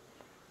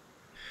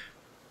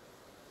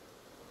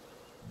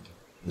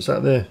 Is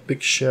that the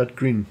big shared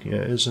green? Yeah,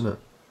 it is, isn't it?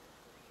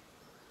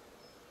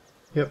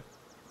 Yep.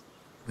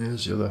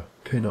 There's the other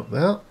pin up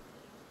there.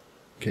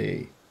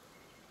 Okay.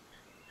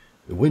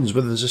 The wind's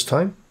with us this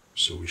time,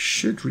 so we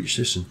should reach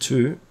this in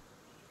 2.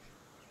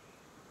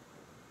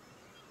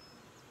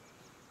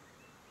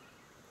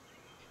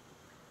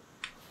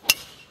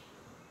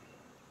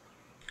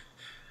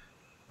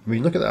 I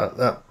mean, look at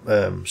that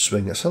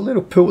swing. It's a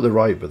little pull to the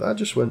right, but that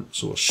just went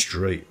sort of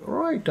straight,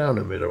 right down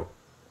the middle.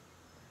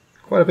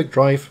 Quite a big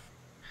drive.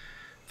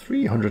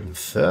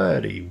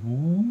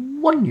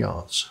 331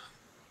 yards.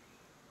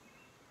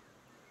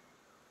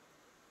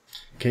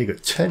 Okay,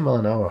 got 10 mile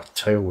an hour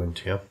tailwind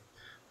here.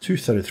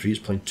 233 is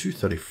playing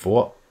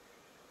 234.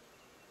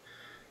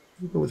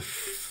 We'll go with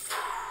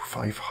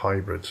 5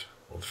 hybrid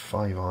or the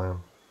 5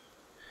 iron.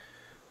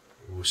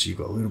 We'll see, you've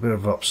got a little bit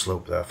of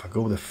upslope there. If I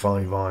go with a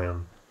 5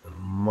 iron, I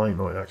might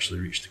not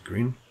actually reach the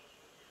green.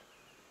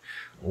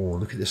 Oh,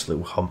 look at this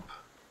little hump.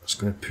 That's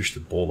going to push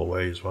the ball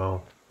away as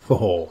well.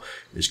 Oh,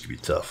 this could be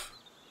tough.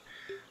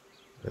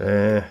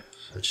 So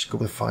just go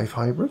with a 5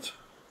 hybrid.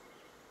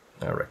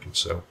 I reckon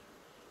so.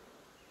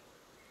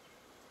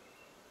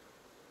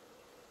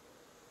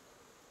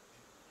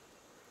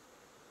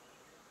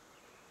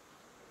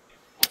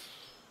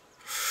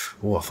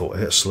 Oh, I thought I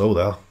hit slow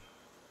there.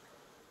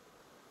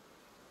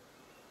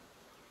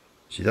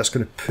 See, that's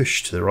going to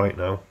push to the right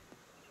now.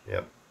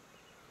 Yep.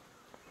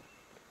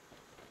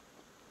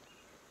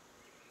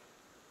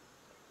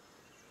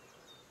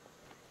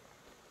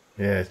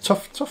 Yeah,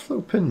 tough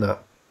little pin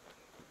that.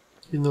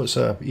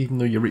 Even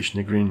though you're reaching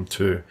the green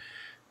too,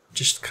 it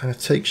just kind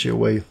of takes you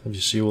away. And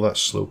you see all that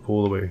slope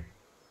all the way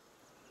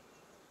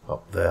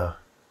up there.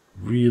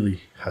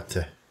 Really had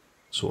to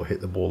sort of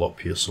hit the ball up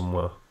here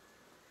somewhere.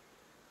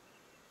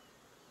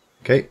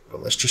 Okay,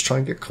 but let's just try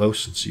and get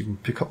close and see if we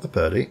can pick up the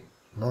birdie.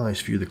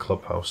 Nice view of the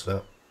clubhouse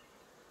there.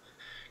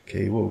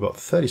 Okay, well, we've got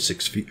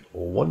 36 feet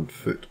or 1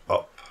 foot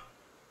up.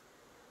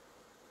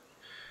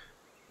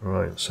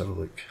 Right, let's have a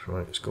look.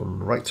 Right, it's going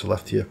right to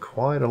left here.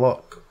 Quite a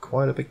lot,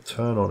 quite a big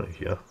turn on it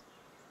here.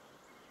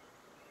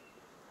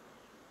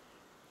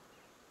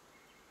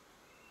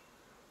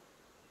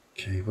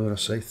 Okay, what did I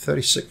say?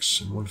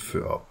 36 and 1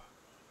 foot up.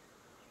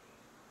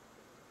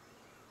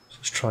 So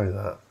let's try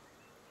that.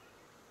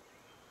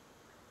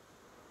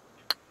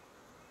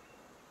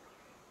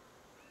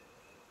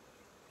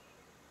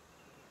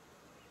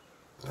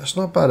 That's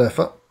not a bad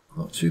effort.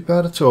 Not too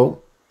bad at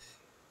all.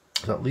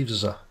 That leaves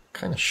us a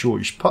kind of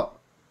shortish putt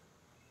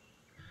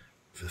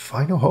for the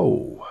final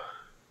hole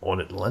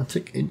on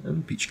Atlantic Inn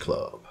and Beach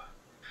Club.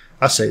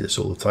 I say this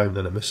all the time,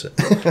 then I miss it.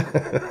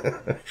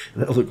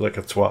 And I look like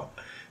a twat.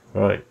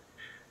 Right,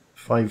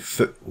 5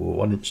 foot or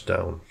 1 inch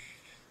down.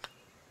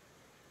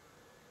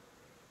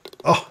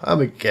 Oh, I'm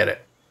gonna get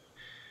it.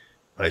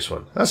 Nice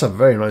one. That's a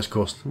very nice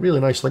course. Really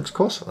nice links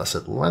course. That's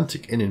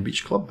Atlantic Inn and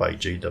Beach Club by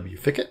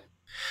jwfickett.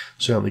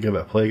 Certainly give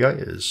it a play,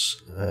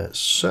 guys. It's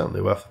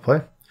certainly worth the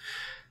play.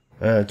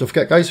 Don't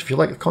forget, guys, if you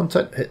like the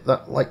content, hit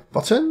that like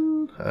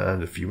button.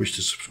 And if you wish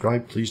to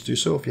subscribe, please do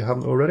so if you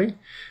haven't already.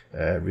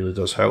 It really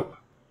does help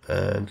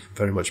and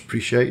very much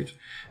appreciated.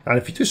 And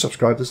if you do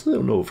subscribe, there's a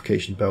little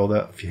notification bell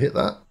there. If you hit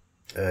that,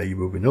 you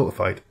will be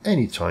notified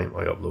anytime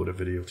I upload a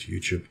video to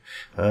YouTube.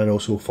 And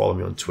also follow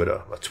me on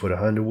Twitter. My Twitter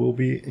handle will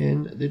be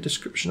in the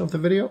description of the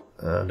video.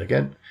 And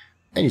again,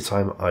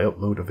 anytime I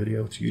upload a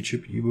video to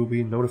YouTube, you will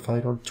be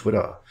notified on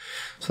Twitter.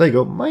 So there you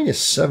go,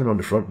 -7 on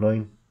the front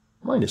 9,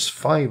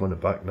 -5 on the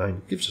back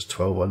 9, gives us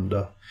 12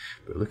 under.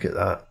 But look at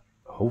that,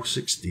 hole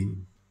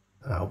 16,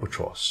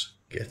 albatross,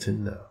 get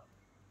in there.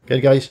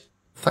 Okay guys,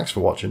 thanks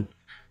for watching,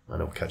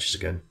 and I'll catch you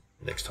again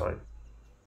next time.